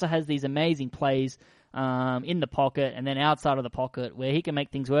then he also has these amazing plays in the pocket and then outside of the pocket where he can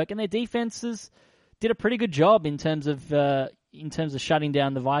make things work. And their defenses did a pretty good job in terms of shutting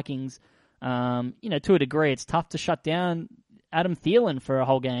down the Vikings. To a degree, it's tough to shut down Adam Thielen for a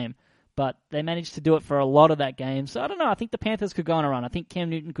whole game, but they managed to do it for a lot of that game. So I don't know. I think the Panthers could go on a run. I think Cam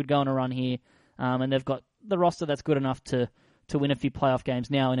Newton could go on a run here, and they've got the roster that's good enough to win a few playoff games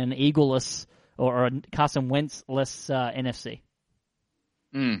now in an Eagle-less or a Carson Wentz-less NFC.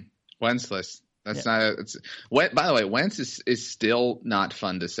 Wentz-less. That's not. By the way, Wentz is still not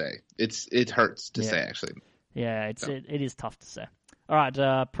fun to say. It hurts to say, actually. Yeah, it is tough to say. All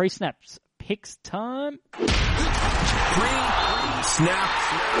right, pre-snaps picks time. Pre-snap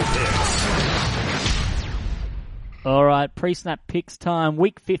picks. All right, pre-snap picks time.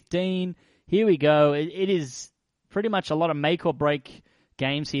 Week 15. Here we go. It is pretty much a lot of make or break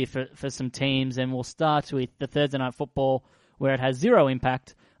games here for some teams, and we'll start with the Thursday Night Football where it has zero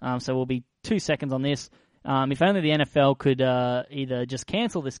impact. So we'll be 2 seconds on this. If only the NFL could either just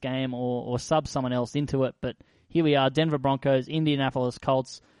cancel this game or sub someone else into it. But here we are, Denver Broncos, Indianapolis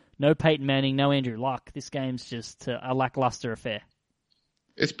Colts. No Peyton Manning, no Andrew Luck. This game's just a lackluster affair.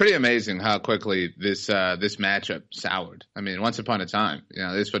 It's pretty amazing how quickly this matchup soured. I mean, once upon a time,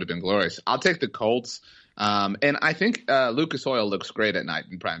 this would have been glorious. I'll take the Colts. And I think Lucas Oil looks great at night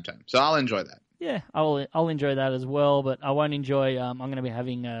in primetime. So I'll enjoy that. Yeah, I'll enjoy that as well, but I won't enjoy. I'm going to be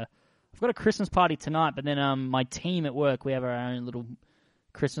having. I've got a Christmas party tonight, but then my team at work, we have our own little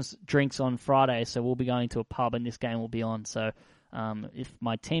Christmas drinks on Friday, so we'll be going to a pub and this game will be on. So if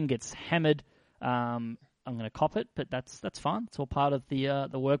my team gets hammered, I'm going to cop it, but that's fine. It's all part of the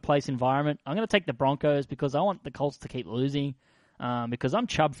workplace environment. I'm going to take the Broncos because I want the Colts to keep losing. Because I'm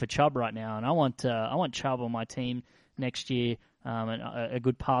Chubb for Chubb right now, and I want Chubb on my team next year, and a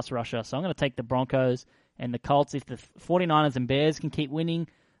good pass rusher. So I'm going to take the Broncos and the Colts. If the 49ers and Bears can keep winning,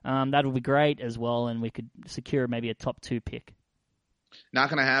 that would be great as well, and we could secure maybe a top 2 pick. Not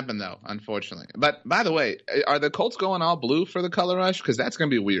going to happen, though, unfortunately. But, by the way, are the Colts going all blue for the color rush? Because that's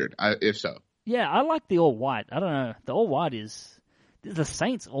going to be weird, if so. Yeah, I like the all-white. I don't know. The all-white is... The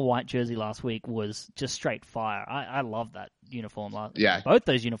Saints all-white jersey last week was just straight fire. I love that uniform. Yeah. Both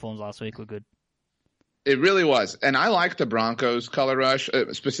those uniforms last week were good. It really was. And I like the Broncos color rush,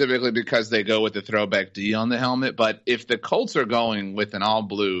 specifically because they go with the throwback D on the helmet. But if the Colts are going with an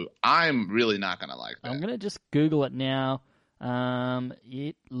all-blue, I'm really not going to like that. I'm going to just Google it now.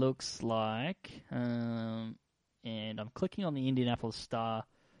 It looks like... and I'm clicking on the Indianapolis Star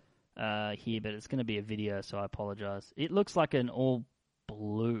here, but it's going to be a video, so I apologize. It looks like an all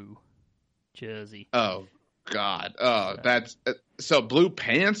blue jersey. Oh God! Oh, that's so blue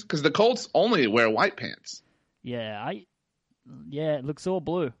pants because the Colts only wear white pants. Yeah, it looks all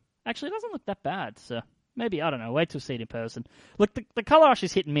blue. Actually, it doesn't look that bad. So maybe I don't know. Wait till see it in person. Look, the color rush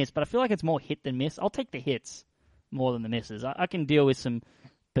is hit and miss, but I feel like it's more hit than miss. I'll take the hits more than the misses. I can deal with some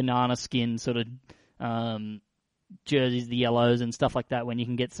banana skin sort of jerseys, the yellows and stuff like that. When you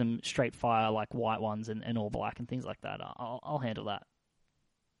can get some straight fire like white ones and all black and things like that, I'll handle that.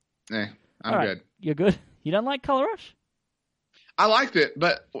 I'm good. You're good. You don't like color rush? I liked it,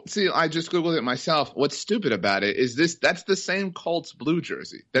 but see, I just Googled it myself. What's stupid about it is that's the same Colts blue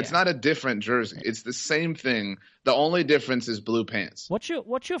jersey. That's not a different jersey. It's the same thing. The only difference is blue pants. What's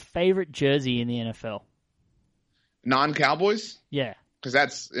your favorite jersey in the NFL? Non-Cowboys? Yeah. Because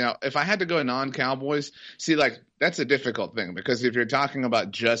that's, if I had to go non-Cowboys, see, like, that's a difficult thing. Because if you're talking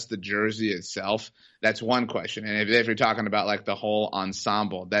about just the jersey itself, that's one question. And if you're talking about, like, the whole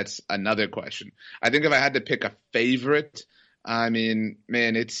ensemble, that's another question. I think if I had to pick a favorite, I mean,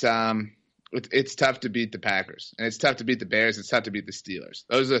 man, it's tough to beat the Packers. And it's tough to beat the Bears. It's tough to beat the Steelers.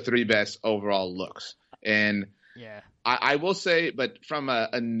 Those are the three best overall looks. And I will say, but from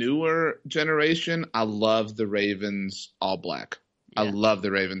a newer generation, I love the Ravens all black. Yeah. I love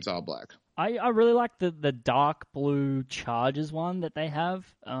the Ravens all black. I really like the dark blue Chargers one that they have.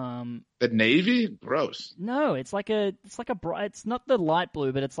 The navy? Gross. No, it's not the light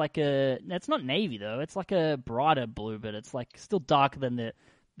blue, but it's not navy though. It's like a brighter blue, but it's like still darker than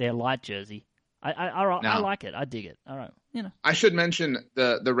their light jersey. I like it. I dig it. All right. I should mention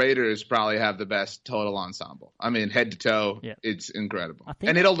the Raiders probably have the best total ensemble. I mean, head to toe, it's incredible.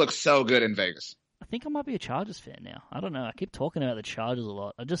 And it'll look so good in Vegas. I think I might be a Chargers fan now. I don't know. I keep talking about the Chargers a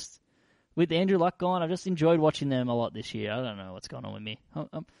lot. With Andrew Luck gone, I just enjoyed watching them a lot this year. I don't know what's going on with me.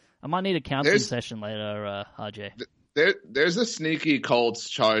 I might need a counseling session later, RJ. There's a sneaky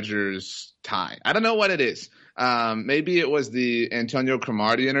Colts-Chargers tie. I don't know what it is. Maybe it was the Antonio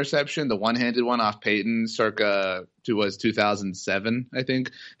Cromartie interception, the one-handed one off Peyton circa 2007, I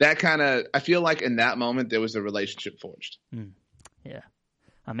think. That kind of – I feel like in that moment there was a relationship forged. Yeah.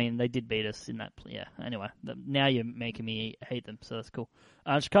 I mean, they did beat us in that. Yeah. Anyway, now you're making me hate them, so that's cool.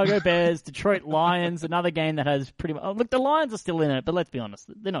 Chicago Bears, Detroit Lions, another game that has pretty much. Oh, look, the Lions are still in it, but let's be honest,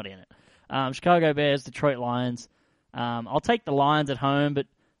 they're not in it. Chicago Bears, Detroit Lions. I'll take the Lions at home, but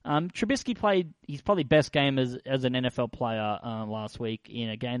Trubisky played his probably best game as an NFL player last week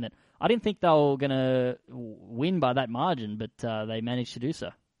in a game that I didn't think they were going to win by that margin, but they managed to do so.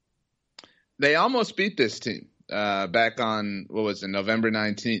 They almost beat this team. Back on, November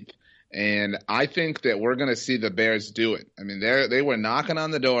 19th. And I think that we're going to see the Bears do it. I mean, they were knocking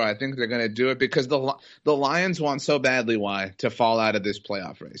on the door. I think they're going to do it because the Lions want so badly, to fall out of this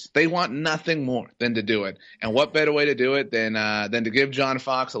playoff race. They want nothing more than to do it. And what better way to do it than to give John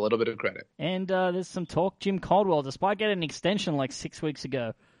Fox a little bit of credit? And there's some talk, Jim Caldwell, despite getting an extension like 6 weeks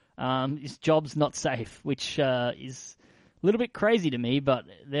ago, his job's not safe, which is a little bit crazy to me, but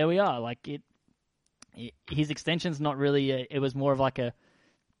there we are. Like his extension's not really it was more of like a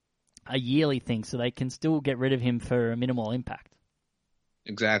yearly thing, so they can still get rid of him for a minimal impact.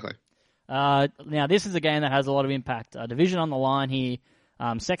 Exactly. Now, this is a game that has a lot of impact. Division on the line here.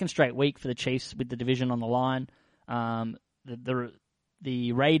 Second straight week for the Chiefs with the division on the line. The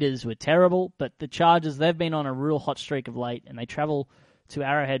Raiders were terrible, but the Chargers, they've been on a real hot streak of late, and they travel to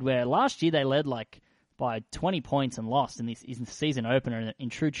Arrowhead, where last year they led by 20 points and lost in the season opener in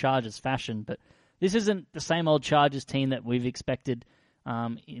true Chargers fashion, but this isn't the same old Chargers team that we've expected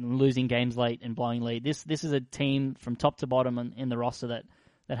in losing games late and blowing lead. This is a team from top to bottom in the roster that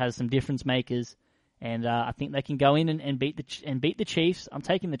has some difference makers, and I think they can go in and beat the Chiefs. I'm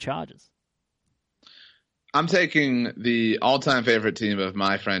taking the Chargers. I'm taking the all-time favorite team of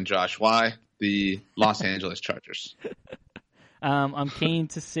my friend Josh Wye, the Los Angeles Chargers. I'm keen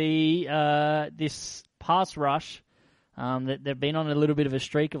to see this pass rush. They've been on a little bit of a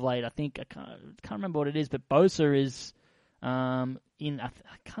streak of late. I think I can't remember what it is, but Bosa is I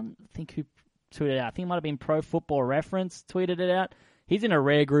can't think who tweeted it out. I think it might have been Pro Football Reference tweeted it out. He's in a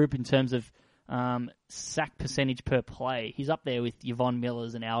rare group in terms of sack percentage per play. He's up there with Yvonne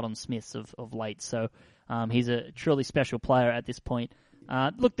Millers and Aldon Smiths of late. So he's a truly special player at this point.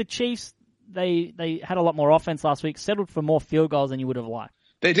 Look, the Chiefs, they had a lot more offense last week, settled for more field goals than you would have liked.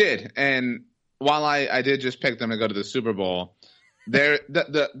 They did, and while I did just pick them to go to the Super Bowl,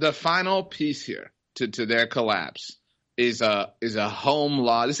 the final piece here to their collapse is a home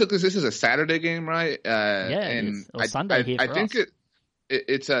loss. This is a Saturday game, right? And it's Sunday here for I think us.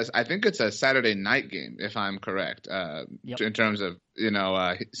 I think it's a Saturday night game, if I'm correct, in terms of,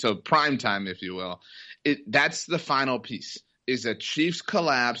 so prime time, if you will. That's the final piece, is a Chiefs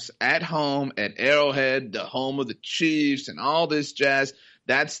collapse at home at Arrowhead, the home of the Chiefs and all this jazz.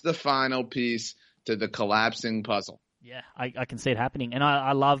 That's the final piece to the collapsing puzzle. Yeah, I can see it happening. And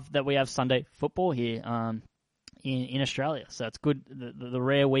I love that we have Sunday football here in Australia. So it's good. The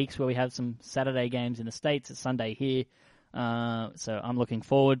rare weeks where we have some Saturday games in the States, it's Sunday here. So I'm looking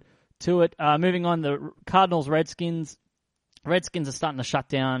forward to it. Moving on, the Cardinals, Redskins. Redskins are starting to shut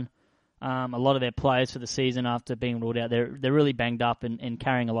down a lot of their players for the season after being ruled out. They're really banged up and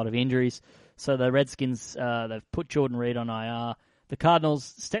carrying a lot of injuries. So the Redskins, they've put Jordan Reed on IR. The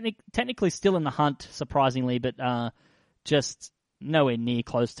Cardinals, technically still in the hunt, surprisingly, but just nowhere near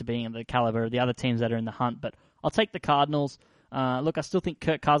close to being the caliber of the other teams that are in the hunt. But I'll take the Cardinals. Look, I still think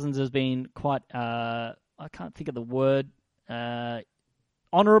Kirk Cousins has been quite, I can't think of the word,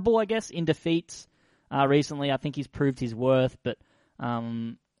 honorable, I guess, in defeats recently. I think he's proved his worth, but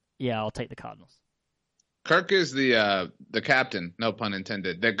I'll take the Cardinals. Kirk is the captain, no pun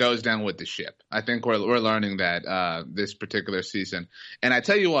intended, that goes down with the ship. I think we're learning that this particular season. And I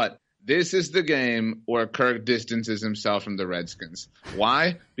tell you what, this is the game where Kirk distances himself from the Redskins.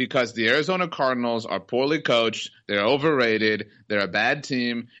 Why? Because the Arizona Cardinals are poorly coached, they're overrated, they're a bad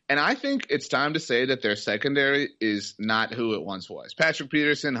team, and I think it's time to say that their secondary is not who it once was. Patrick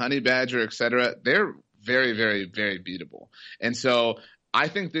Peterson, Honey Badger, etc., they're very, very, very beatable. And so I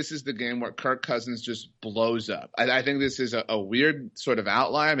think this is the game where Kirk Cousins just blows up. I think this is a weird sort of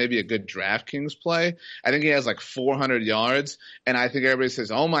outlier, maybe a good DraftKings play. I think he has like 400 yards, and I think everybody says,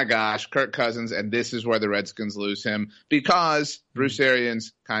 oh my gosh, Kirk Cousins, and this is where the Redskins lose him because Bruce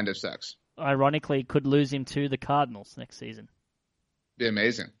Arians kind of sucks. Ironically, could lose him to the Cardinals next season. Be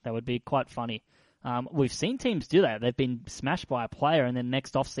amazing. That would be quite funny. We've seen teams do that. They've been smashed by a player, and then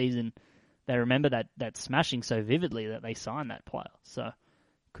next offseason they remember that smashing so vividly that they sign that player. So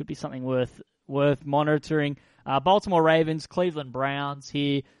could be something worth monitoring. Baltimore Ravens, Cleveland Browns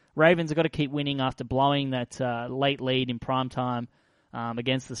here. Ravens have got to keep winning after blowing that late lead in primetime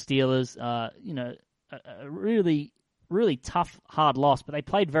against the Steelers. A really, really tough, hard loss, but they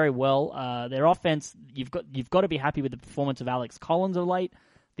played very well. Their offense, you've got to be happy with the performance of Alex Collins of late.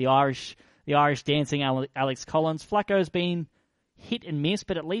 The Irish dancing Alex Collins. Flacco's been hit and miss,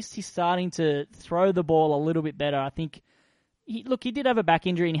 but at least he's starting to throw the ball a little bit better. I think, he did have a back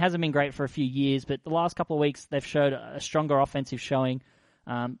injury and he hasn't been great for a few years, but the last couple of weeks they've showed a stronger offensive showing.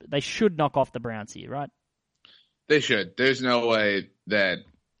 They should knock off the Browns here, right? They should. There's no way that,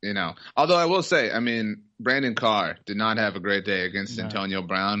 although I will say, Brandon Carr did not have a great day against Antonio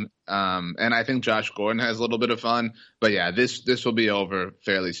Brown. And I think Josh Gordon has a little bit of fun. But yeah, this will be over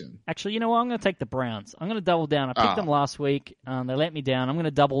fairly soon. Actually, you know what? I'm going to take the Browns. I'm going to double down. I picked them last week. They let me down. I'm going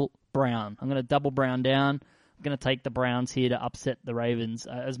to double Brown. I'm going to double Brown down. I'm going to take the Browns here to upset the Ravens.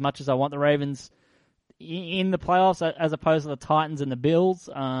 As much as I want the Ravens in the playoffs as opposed to the Titans and the Bills,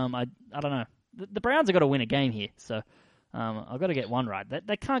 I don't know. The Browns have got to win a game here. So I've got to get one right.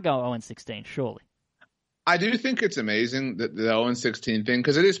 They can't go 0-16, surely. I do think it's amazing, the 0-16 thing,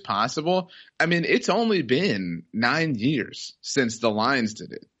 because it is possible. It's only been 9 years since the Lions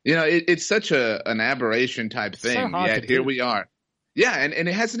did it. It's such an aberration type thing, yet here we are. Yeah, and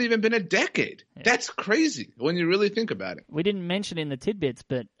it hasn't even been a decade. Yeah. That's crazy when you really think about it. We didn't mention in the tidbits,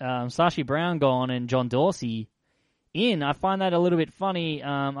 but Sashi Brown gone and John Dorsey in. I find that a little bit funny.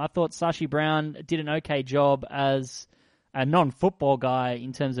 I thought Sashi Brown did an okay job as a non-football guy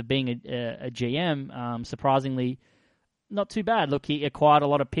in terms of being a GM. Surprisingly, not too bad. Look, he acquired a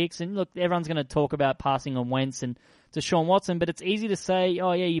lot of picks, and look, everyone's going to talk about passing on Wentz and Deshaun Watson, but it's easy to say,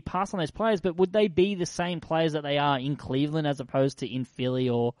 oh yeah, you pass on those players, but would they be the same players that they are in Cleveland as opposed to in Philly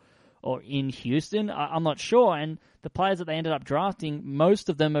or in Houston? I'm not sure, and the players that they ended up drafting, most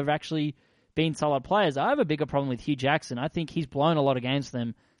of them have actually been solid players. I have a bigger problem with Hugh Jackson. I think he's blown a lot of games for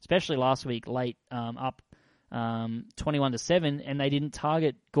them, especially last week, late, up 21-7, and they didn't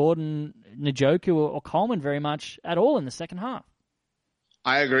target Gordon, Njoku, or Coleman very much at all in the second half.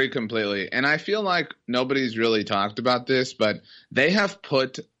 I agree completely. And I feel like nobody's really talked about this, but they have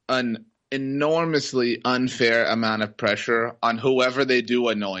put an enormously unfair amount of pressure on whoever they do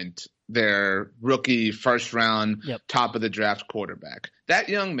anoint their rookie first round, top of the draft quarterback. That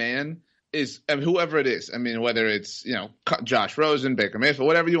young man is, whoever it is, whether it's, Josh Rosen, Baker Mayfield,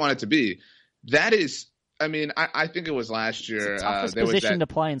 whatever you want it to be, that is, I think it was last year. It's the toughest position to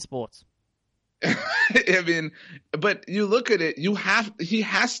play in sports. But you look at it, he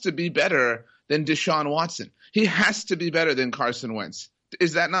has to be better than Deshaun Watson. He has to be better than Carson Wentz.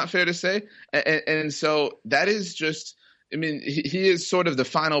 Is that not fair to say? And so that is just, I mean, he is sort of the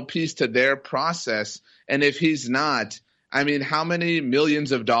final piece to their process. And if he's not, I mean, how many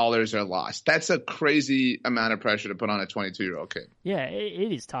millions of dollars are lost? That's a crazy amount of pressure to put on a 22-year-old kid. Yeah,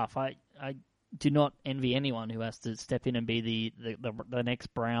 it is tough. I do not envy anyone who has to step in and be the next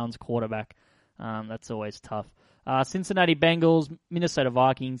Browns quarterback. That's always tough. Cincinnati Bengals, Minnesota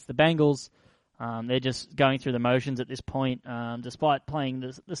Vikings. The Bengals, they're just going through the motions at this point. Despite playing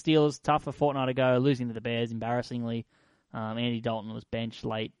the Steelers tough a fortnight ago, losing to the Bears embarrassingly. Andy Dalton was benched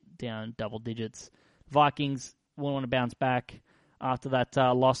late, down double digits. Vikings will want to bounce back after that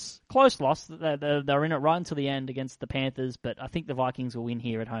close loss. They're in it right until the end against the Panthers, but I think the Vikings will win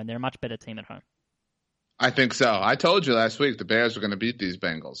here at home. They're a much better team at home. I think so. I told you last week the Bears were going to beat these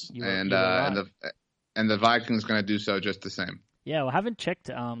Bengals, and the Vikings going to do so just the same. Yeah, well, I haven't checked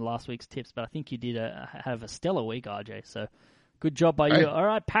last week's tips, but I think you did have a stellar week, RJ. So good job by you. All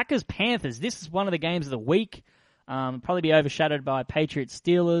right, Packers Panthers. This is one of the games of the week. Probably be overshadowed by Patriots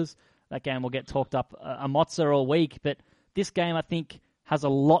Steelers. That game will get talked up a mozza all week, but this game I think has a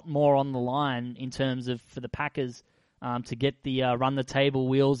lot more on the line in terms of for the Packers to get the run the table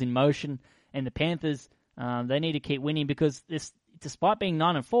wheels in motion, and the Panthers they need to keep winning because despite being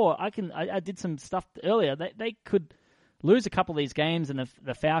 9-4, I did some stuff earlier. They could lose a couple of these games, and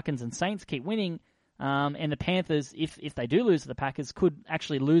the Falcons and Saints keep winning. And the Panthers, if they do lose to the Packers, could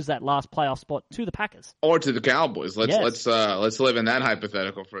actually lose that last playoff spot to the Packers or to the Cowboys. Let's live in that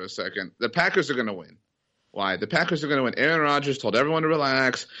hypothetical for a second. The Packers are going to win. Why? The Packers are going to win. Aaron Rodgers told everyone to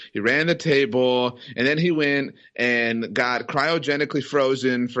relax. He ran the table, and then he went and got cryogenically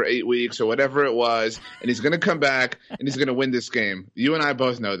frozen for 8 weeks or whatever it was, and he's going to come back and he's going to win this game. You and I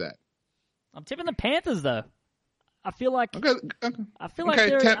both know that. I'm tipping the Panthers, though. I feel like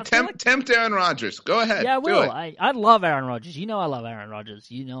tempt Aaron Rodgers. Go ahead. Yeah, I will. I love Aaron Rodgers. You know I love Aaron Rodgers.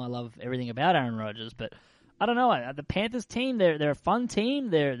 You know I love everything about Aaron Rodgers. But I don't know. The Panthers team, they're a fun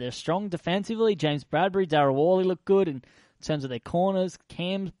team. They're strong defensively. James Bradbury, Darryl Worley look good in terms of their corners.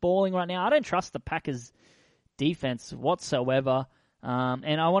 Cam's balling right now. I don't trust the Packers defense whatsoever.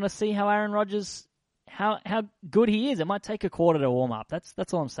 And I want to see how Aaron Rodgers. How good he is. It might take a quarter to warm up.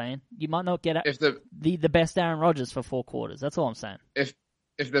 That's all I'm saying. You might not get the best Aaron Rodgers for 4 quarters. That's all I'm saying. If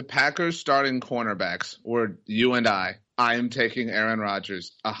the Packers starting cornerbacks were you and I am taking Aaron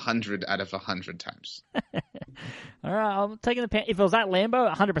Rodgers 100 out of 100 times. All right, I'm taking if it was at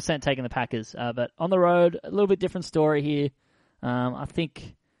Lambeau, 100% taking the Packers. But on the road, a little bit different story here. I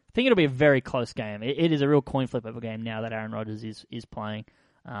think it'll be a very close game. It is a real coin flip of a game now that Aaron Rodgers is playing.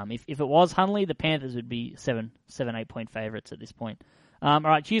 If it was Hundley, the Panthers would be 7-8 point favorites at this point. All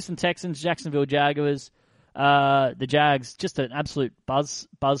right, Houston Texans, Jacksonville Jaguars. The Jags, just an absolute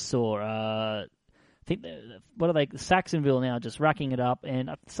buzzsaw. I think what are they? Saxonville now, just racking it up. And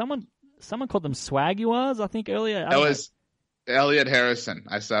someone called them Swaguars, I think earlier. That was Elliot Harrison.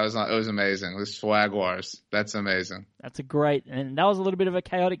 I saw it was amazing. The Swaguars. That's amazing. That's and that was a little bit of a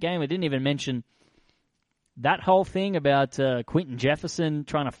chaotic game. I didn't even mention that whole thing about Quentin Jefferson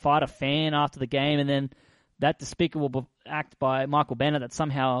trying to fight a fan after the game, and then that despicable act by Michael Bennett that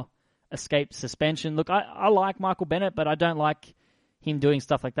somehow escaped suspension. Look, I like Michael Bennett, but I don't like him doing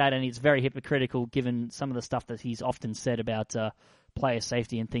stuff like that, and it's very hypocritical given some of the stuff that he's often said about player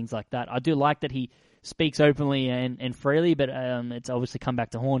safety and things like that. I do like that he speaks openly and freely, but it's obviously come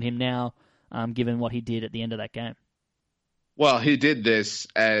back to haunt him now, given what he did at the end of that game. Well, he did this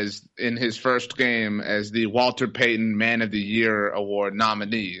as in his first game as the Walter Payton Man of the Year Award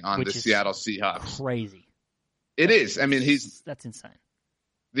nominee on the Seattle Seahawks. Crazy. It is. I mean, that's insane.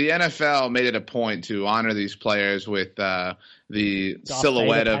 The NFL made it a point to honor these players with the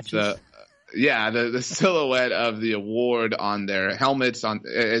silhouette of the silhouette of the award on their helmets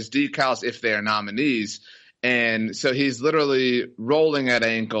as decals if they are nominees. And so he's literally rolling at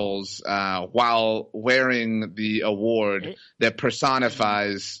ankles while wearing the award that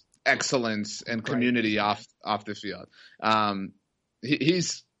personifies excellence and community off the field.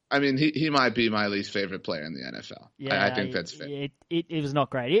 He might be my least favorite player in the NFL. Yeah, I think that's fair. It was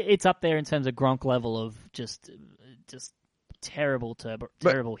not great. It's up there in terms of Gronk level of just terrible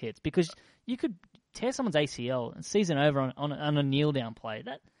hits, because you could tear someone's ACL and season over on a kneel down play.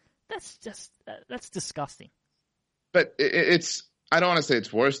 That's disgusting. But it's I don't want to say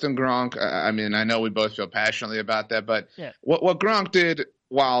it's worse than Gronk. I mean, I know we both feel passionately about that, but what Gronk did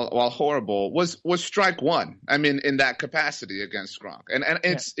while horrible was strike one. I mean, in that capacity against Gronk, and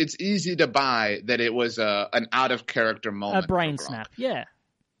it's easy to buy that it was an out of character moment, a brain snap. Yeah.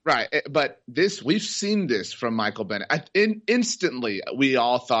 Right, but we've seen this from Michael Bennett. Instantly, we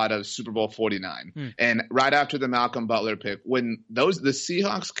all thought of Super Bowl 49, and right after the Malcolm Butler pick, when the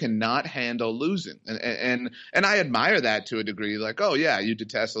Seahawks cannot handle losing, and I admire that to a degree. Like, oh yeah, you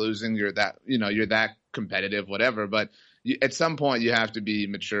detest losing, you're that competitive, whatever. But at some point, you have to be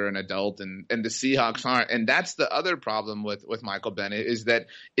mature and adult, and the Seahawks aren't. And that's the other problem with Michael Bennett, is that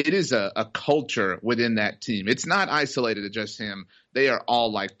it is a culture within that team. It's not isolated to just him. They are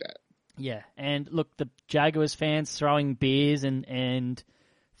all like that. Yeah, and look, the Jaguars fans throwing beers and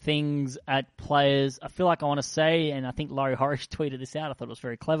things at players. I feel like I want to say, and I think Laurie Horish tweeted this out. I thought it was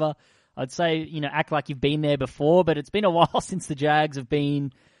very clever. I'd say, act like you've been there before, but it's been a while since the Jags have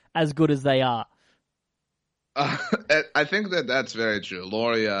been as good as they are. I think that's very true.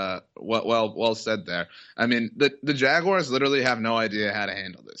 Laurie, well said there. I mean, the Jaguars literally have no idea how to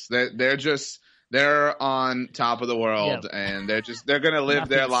handle this. They're on top of the world, and they're going to live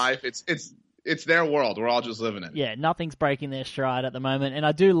their life. It's their world. We're all just living it. Yeah, nothing's breaking their stride at the moment. And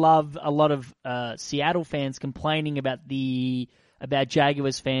I do love a lot of Seattle fans complaining about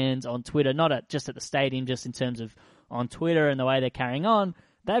Jaguars fans on Twitter, not just at the stadium, just in terms of on Twitter and the way they're carrying on.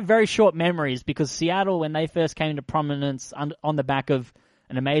 They have very short memories, because Seattle, when they first came to prominence on the back of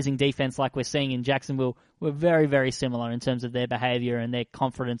an amazing defense like we're seeing in Jacksonville, were very, very similar in terms of their behavior and their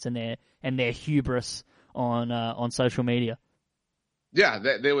confidence and their hubris on social media. Yeah,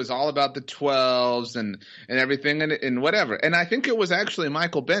 there was all about the 12s and everything and whatever. And I think it was actually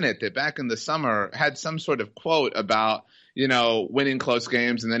Michael Bennett that back in the summer had some sort of quote about, winning close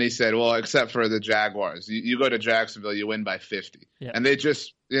games. And then he said, well, except for the Jaguars, you go to Jacksonville, you win by 50. Yep. And they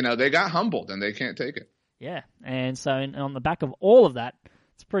just, they got humbled and they can't take it. Yeah. And so on the back of all of that,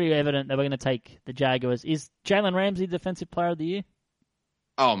 it's pretty evident that we're going to take the Jaguars. Is Jalen Ramsey Defensive Player of the Year?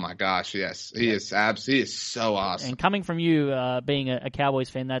 Oh my gosh, yes. He is so awesome. And coming from you, being a Cowboys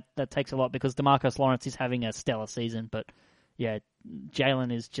fan, that takes a lot, because DeMarcus Lawrence is having a stellar season. But yeah,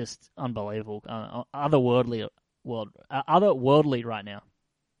 Jalen is just unbelievable. Otherworldly right now.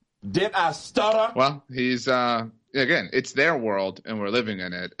 Did I stutter? Well, he's again, it's their world and we're living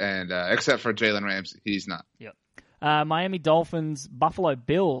in it, and except for Jalen Ramsey, he's not. Yep. Miami Dolphins, Buffalo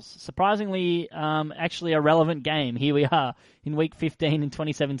Bills. Surprisingly, actually a relevant game. Here we are in Week 15 in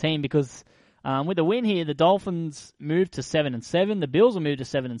 2017, because with a win here, the Dolphins moved to 7-7. The Bills will move to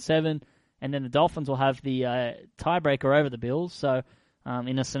 7-7, and then the Dolphins will have the tiebreaker over the Bills. So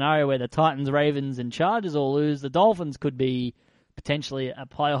in a scenario where the Titans, Ravens, and Chargers all lose, the Dolphins could be potentially a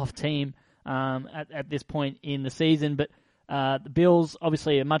playoff team at this point in the season. But the Bills,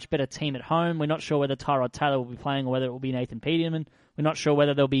 obviously a much better team at home. We're not sure whether Tyrod Taylor will be playing or whether it will be Nathan Peterman. We're not sure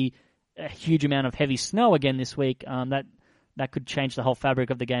whether there'll be a huge amount of heavy snow again this week. That could change the whole fabric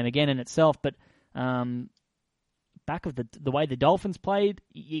of the game again in itself. But back of the way the Dolphins played,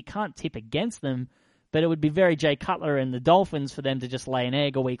 you can't tip against them. But it would be very Jay Cutler and the Dolphins for them to just lay an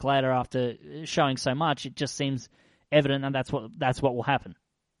egg a week later after showing so much. It just seems evident, and that's what will happen.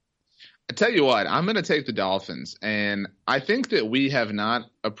 I tell you what, I'm going to take the Dolphins, and I think that we have not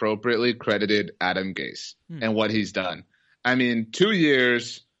appropriately credited Adam Gase and what he's done. I mean, 2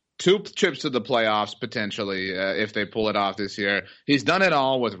 years, 2 trips to the playoffs potentially if they pull it off this year. He's done it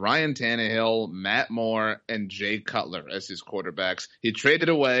all with Ryan Tannehill, Matt Moore, and Jay Cutler as his quarterbacks. He traded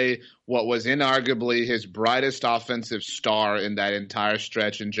away what was inarguably his brightest offensive star in that entire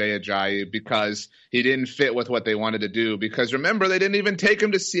stretch in Jay Ajayi because he didn't fit with what they wanted to do. Because remember, they didn't even take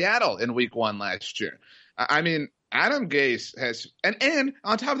him to Seattle in Week 1 last year. I mean, Adam Gase has – and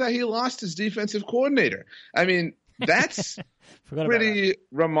on top of that, he lost his defensive coordinator. I mean, that's – pretty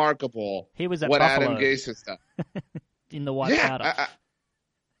remarkable. He was at what Buffalo. Adam Gase has done in the white powder.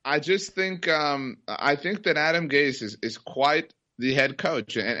 I just think I think that Adam Gase is quite the head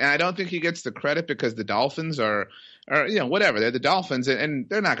coach, and I don't think he gets the credit because the Dolphins are whatever, they're the Dolphins, and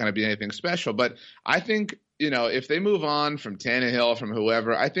they're not going to be anything special. But I think if they move on from Tannehill, from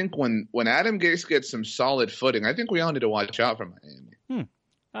whoever, I think when Adam Gase gets some solid footing, I think we all need to watch out for Miami.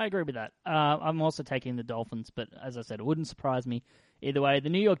 I agree with that. I'm also taking the Dolphins, but as I said, it wouldn't surprise me either way. The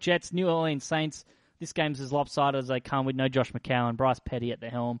New York Jets, New Orleans Saints, this game's as lopsided as they come with no Josh McCown, Bryce Petty at the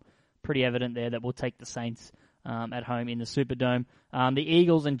helm. Pretty evident there that we'll take the Saints at home in the Superdome. The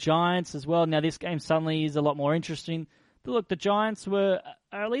Eagles and Giants as well. Now, this game suddenly is a lot more interesting. But look, the Giants are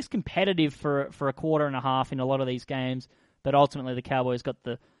at least competitive for a quarter and a half in a lot of these games, but ultimately the Cowboys got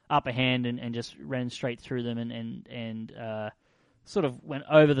the upper hand and just ran straight through them and sort of went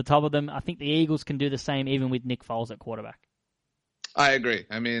over the top of them. I think the Eagles can do the same even with Nick Foles at quarterback. I agree.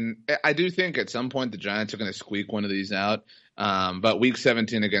 I mean, I do think at some point the Giants are going to squeak one of these out. But Week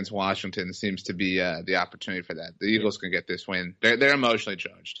 17 against Washington seems to be the opportunity for that. The Eagles can get this win. They're emotionally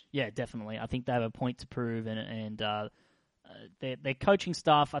charged. Yeah, definitely. I think they have a point to prove, and their coaching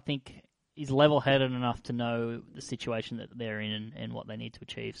staff, I think, is level-headed enough to know the situation that they're in and what they need to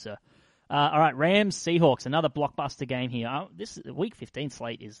achieve. So, all right, Rams, Seahawks, another blockbuster game here. This Week 15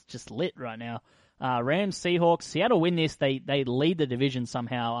 slate is just lit right now. Rams, Seahawks, Seattle win this. They lead the division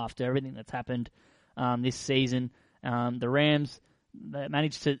somehow after everything that's happened this season. The Rams they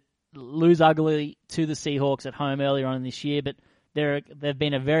managed to lose ugly to the Seahawks at home earlier on this year, but they've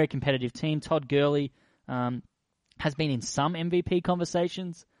been a very competitive team. Todd Gurley has been in some MVP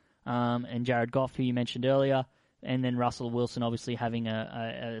conversations, and Jared Goff, who you mentioned earlier, and then Russell Wilson obviously having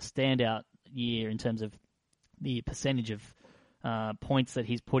a standout year in terms of the percentage of points that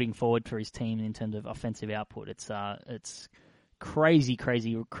he's putting forward for his team in terms of offensive output. It's crazy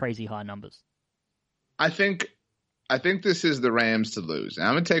high numbers. I think this is the Rams to lose. And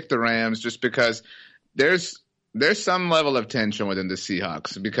I'm going to take the Rams just because there's some level of tension within the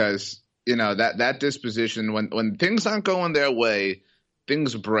Seahawks because, that disposition, when things aren't going their way,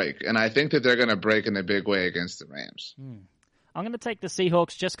 things break. And I think that they're going to break in a big way against the Rams. I'm going to take the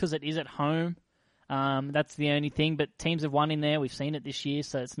Seahawks just because it is at home. That's the only thing. But teams have won in there. We've seen it this year,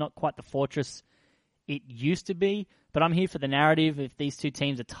 so it's not quite the fortress it used to be. But I'm here for the narrative. If these two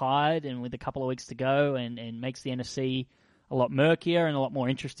teams are tied and with a couple of weeks to go and makes the NFC a lot murkier and a lot more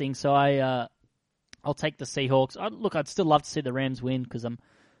interesting. So I'll take the Seahawks. I'd still love to see the Rams win because I'm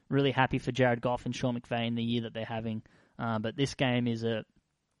really happy for Jared Goff and Sean McVay in the year that they're having. But this game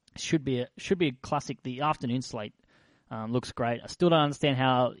should be a classic. The afternoon slate looks great. I still don't understand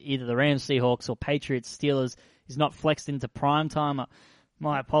how either the Rams, Seahawks, or Patriots, Steelers is not flexed into prime time.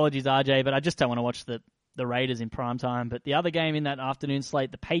 My apologies, RJ, but I just don't want to watch the Raiders in prime time. But the other game in that afternoon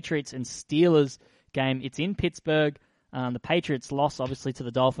slate, the Patriots and Steelers game, it's in Pittsburgh. The Patriots lost, obviously, to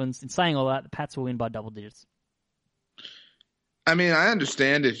the Dolphins. In saying all that, the Pats will win by double digits. I mean, I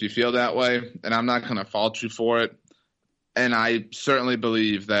understand if you feel that way, and I'm not going to fault you for it. And I certainly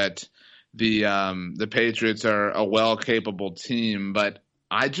believe that the Patriots are a well-capable team, but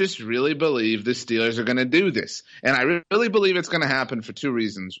I just really believe the Steelers are going to do this. And I really believe it's going to happen for two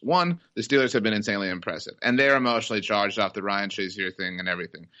reasons. One, the Steelers have been insanely impressive, and they're emotionally charged off the Ryan Shazier thing and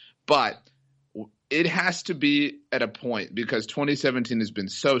everything. But it has to be at a point because 2017 has been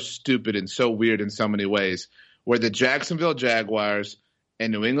so stupid and so weird in so many ways where the Jacksonville Jaguars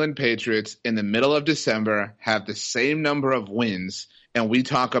and New England Patriots in the middle of December have the same number of wins, and we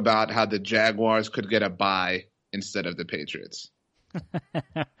talk about how the Jaguars could get a bye instead of the Patriots.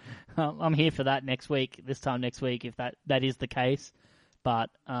 I'm here for that this time next week, if that is the case. But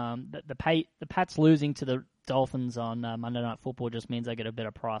the Pats losing to the Dolphins on Monday Night Football just means they get a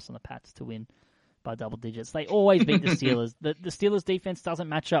better price on the Pats to win by double digits. They always beat the Steelers. The Steelers defense doesn't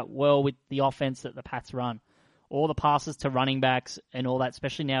match up well with the offense that the Pats run. All the passes to running backs and all that,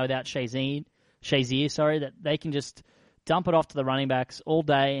 especially now without Shazier, that they can just dump it off to the running backs all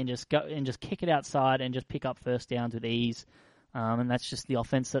day and just go and just kick it outside and just pick up first downs with ease. And that's just the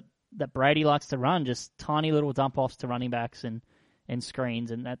offense that Brady likes to run, just tiny little dump offs to running backs and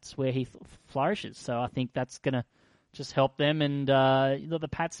screens, and that's where he flourishes. So I think that's going to just help them. And the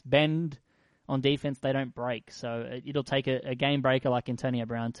Pats bend on defense, they don't break. So it'll take a game breaker like Antonio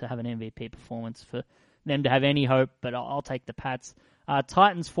Brown to have an MVP performance for them to have any hope, but I'll take the Pats.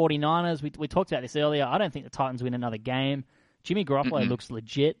 Titans, 49ers, we talked about this earlier. I don't think the Titans win another game. Jimmy Garoppolo looks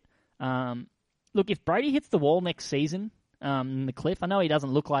legit. Look, if Brady hits the wall next season, the cliff, I know he doesn't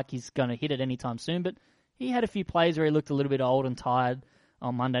look like he's going to hit it anytime soon, but he had a few plays where he looked a little bit old and tired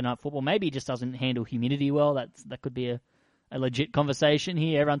on Monday Night Football. Maybe he just doesn't handle humidity well. That could be a legit conversation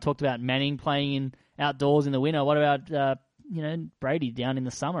here. Everyone talked about Manning playing in outdoors in the winter. What about Brady down in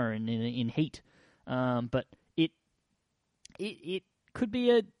the summer and in heat? But it could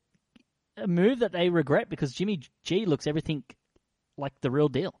be a move that they regret because Jimmy G looks everything like the real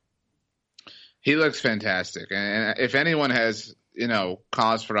deal. He looks fantastic. And if anyone has,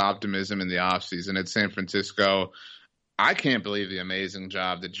 cause for optimism in the offseason, it's San Francisco. I can't believe the amazing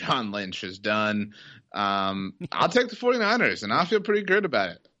job that John Lynch has done. I'll take the 49ers, and I'll feel pretty good about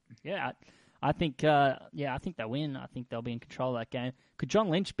it. Yeah, I think they'll win. I think they'll be in control of that game. Could John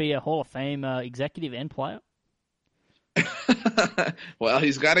Lynch be a Hall of Fame executive and player? Well,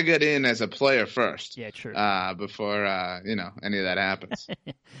 he's got to get in as a player first. Yeah, true. Before any of that happens.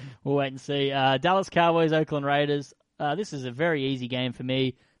 We'll wait and see. Dallas Cowboys, Oakland Raiders. This is a very easy game for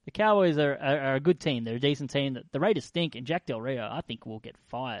me. The Cowboys are a good team. They're a decent team. The Raiders stink, and Jack Del Rio, I think, will get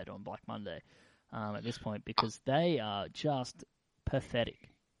fired on Black Monday at this point because they are just pathetic.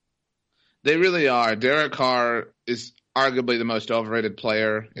 They really are. Derek Carr is arguably the most overrated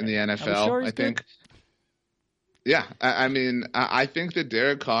player in the NFL. Sure I think. Good? Yeah, I mean, I think that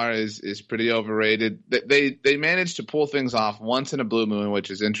Derek Carr is pretty overrated. They managed to pull things off once in a blue moon,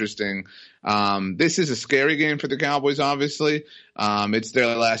 which is interesting. This is a scary game for the Cowboys, obviously. It's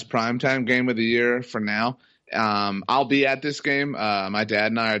their last primetime game of the year for now. I'll be at this game. My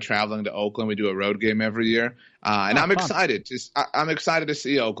dad and I are traveling to Oakland. We do a road game every year. And I'm excited. I'm excited to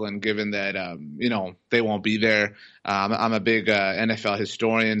see Oakland, given that, they won't be there. I'm a big NFL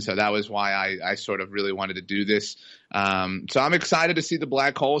historian, so that was why I sort of really wanted to do this. So I'm excited to see the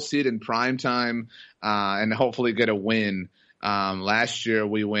Black Hole, see it in prime time, and hopefully get a win. Last year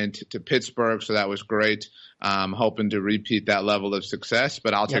we went to Pittsburgh, so that was great. Hoping to repeat that level of success,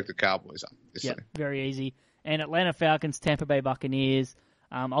 but I'll take the Cowboys, obviously. Yep, very easy. And Atlanta Falcons, Tampa Bay Buccaneers.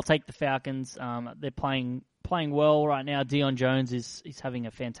 I'll take the Falcons. They're playing well right now. Deion Jones is having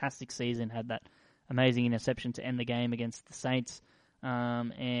a fantastic season. Had that amazing interception to end the game against the Saints.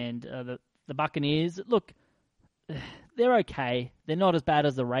 And the Buccaneers, look, they're okay. They're not as bad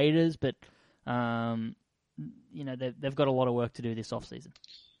as the Raiders, but they've got a lot of work to do this offseason.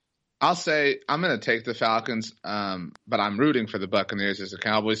 I'll say I'm going to take the Falcons, but I'm rooting for the Buccaneers as a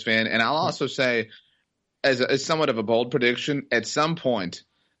Cowboys fan. And I'll also say, as somewhat of a bold prediction, at some point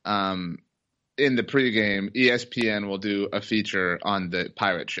in the pregame, ESPN will do a feature on the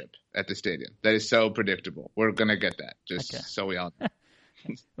pirate ship at the stadium. That is so predictable. We're going to get that, so we all know.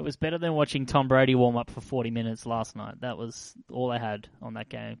 It was better than watching Tom Brady warm up for 40 minutes last night. That was all they had on that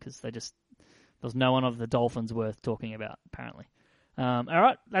game because there was no one of the Dolphins worth talking about, apparently. All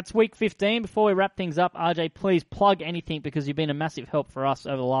right, that's week 15. Before we wrap things up, RJ, please plug anything because you've been a massive help for us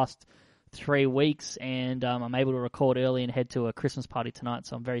over the last 3 weeks, and I'm able to record early and head to a Christmas party tonight,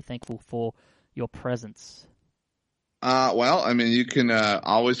 so I'm very thankful for your presence. Well, I mean, you can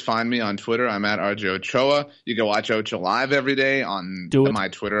always find me on Twitter. I'm at RJ Ochoa. You can watch Ocho live every day on my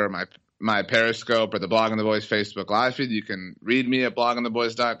Twitter, my Periscope, or the Blog on the Boys Facebook live feed. You can read me at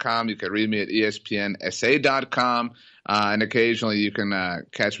blogontheboys.com. You can read me at espnsa.com. And occasionally you can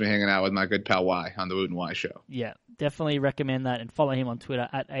catch me hanging out with my good pal Y on the Woot and Y Show. Yeah, definitely recommend that and follow him on Twitter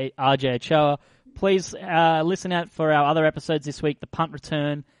at RJ Ochoa. Please listen out for our other episodes this week, The Punt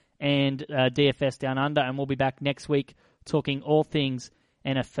Return and DFS Down Under, and we'll be back next week talking all things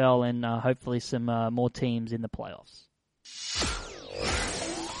NFL and hopefully some more teams in the playoffs.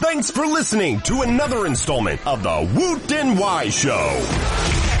 Thanks for listening to another installment of the Woot and Y Show.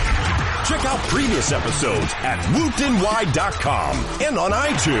 Check out previous episodes at wootandY.com and on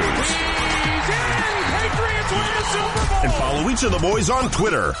iTunes. And follow each of the boys on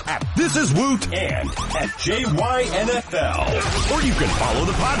Twitter at This Is Woot and at JYNFL. Or you can follow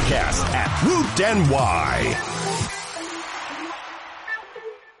the podcast at Woot and Y.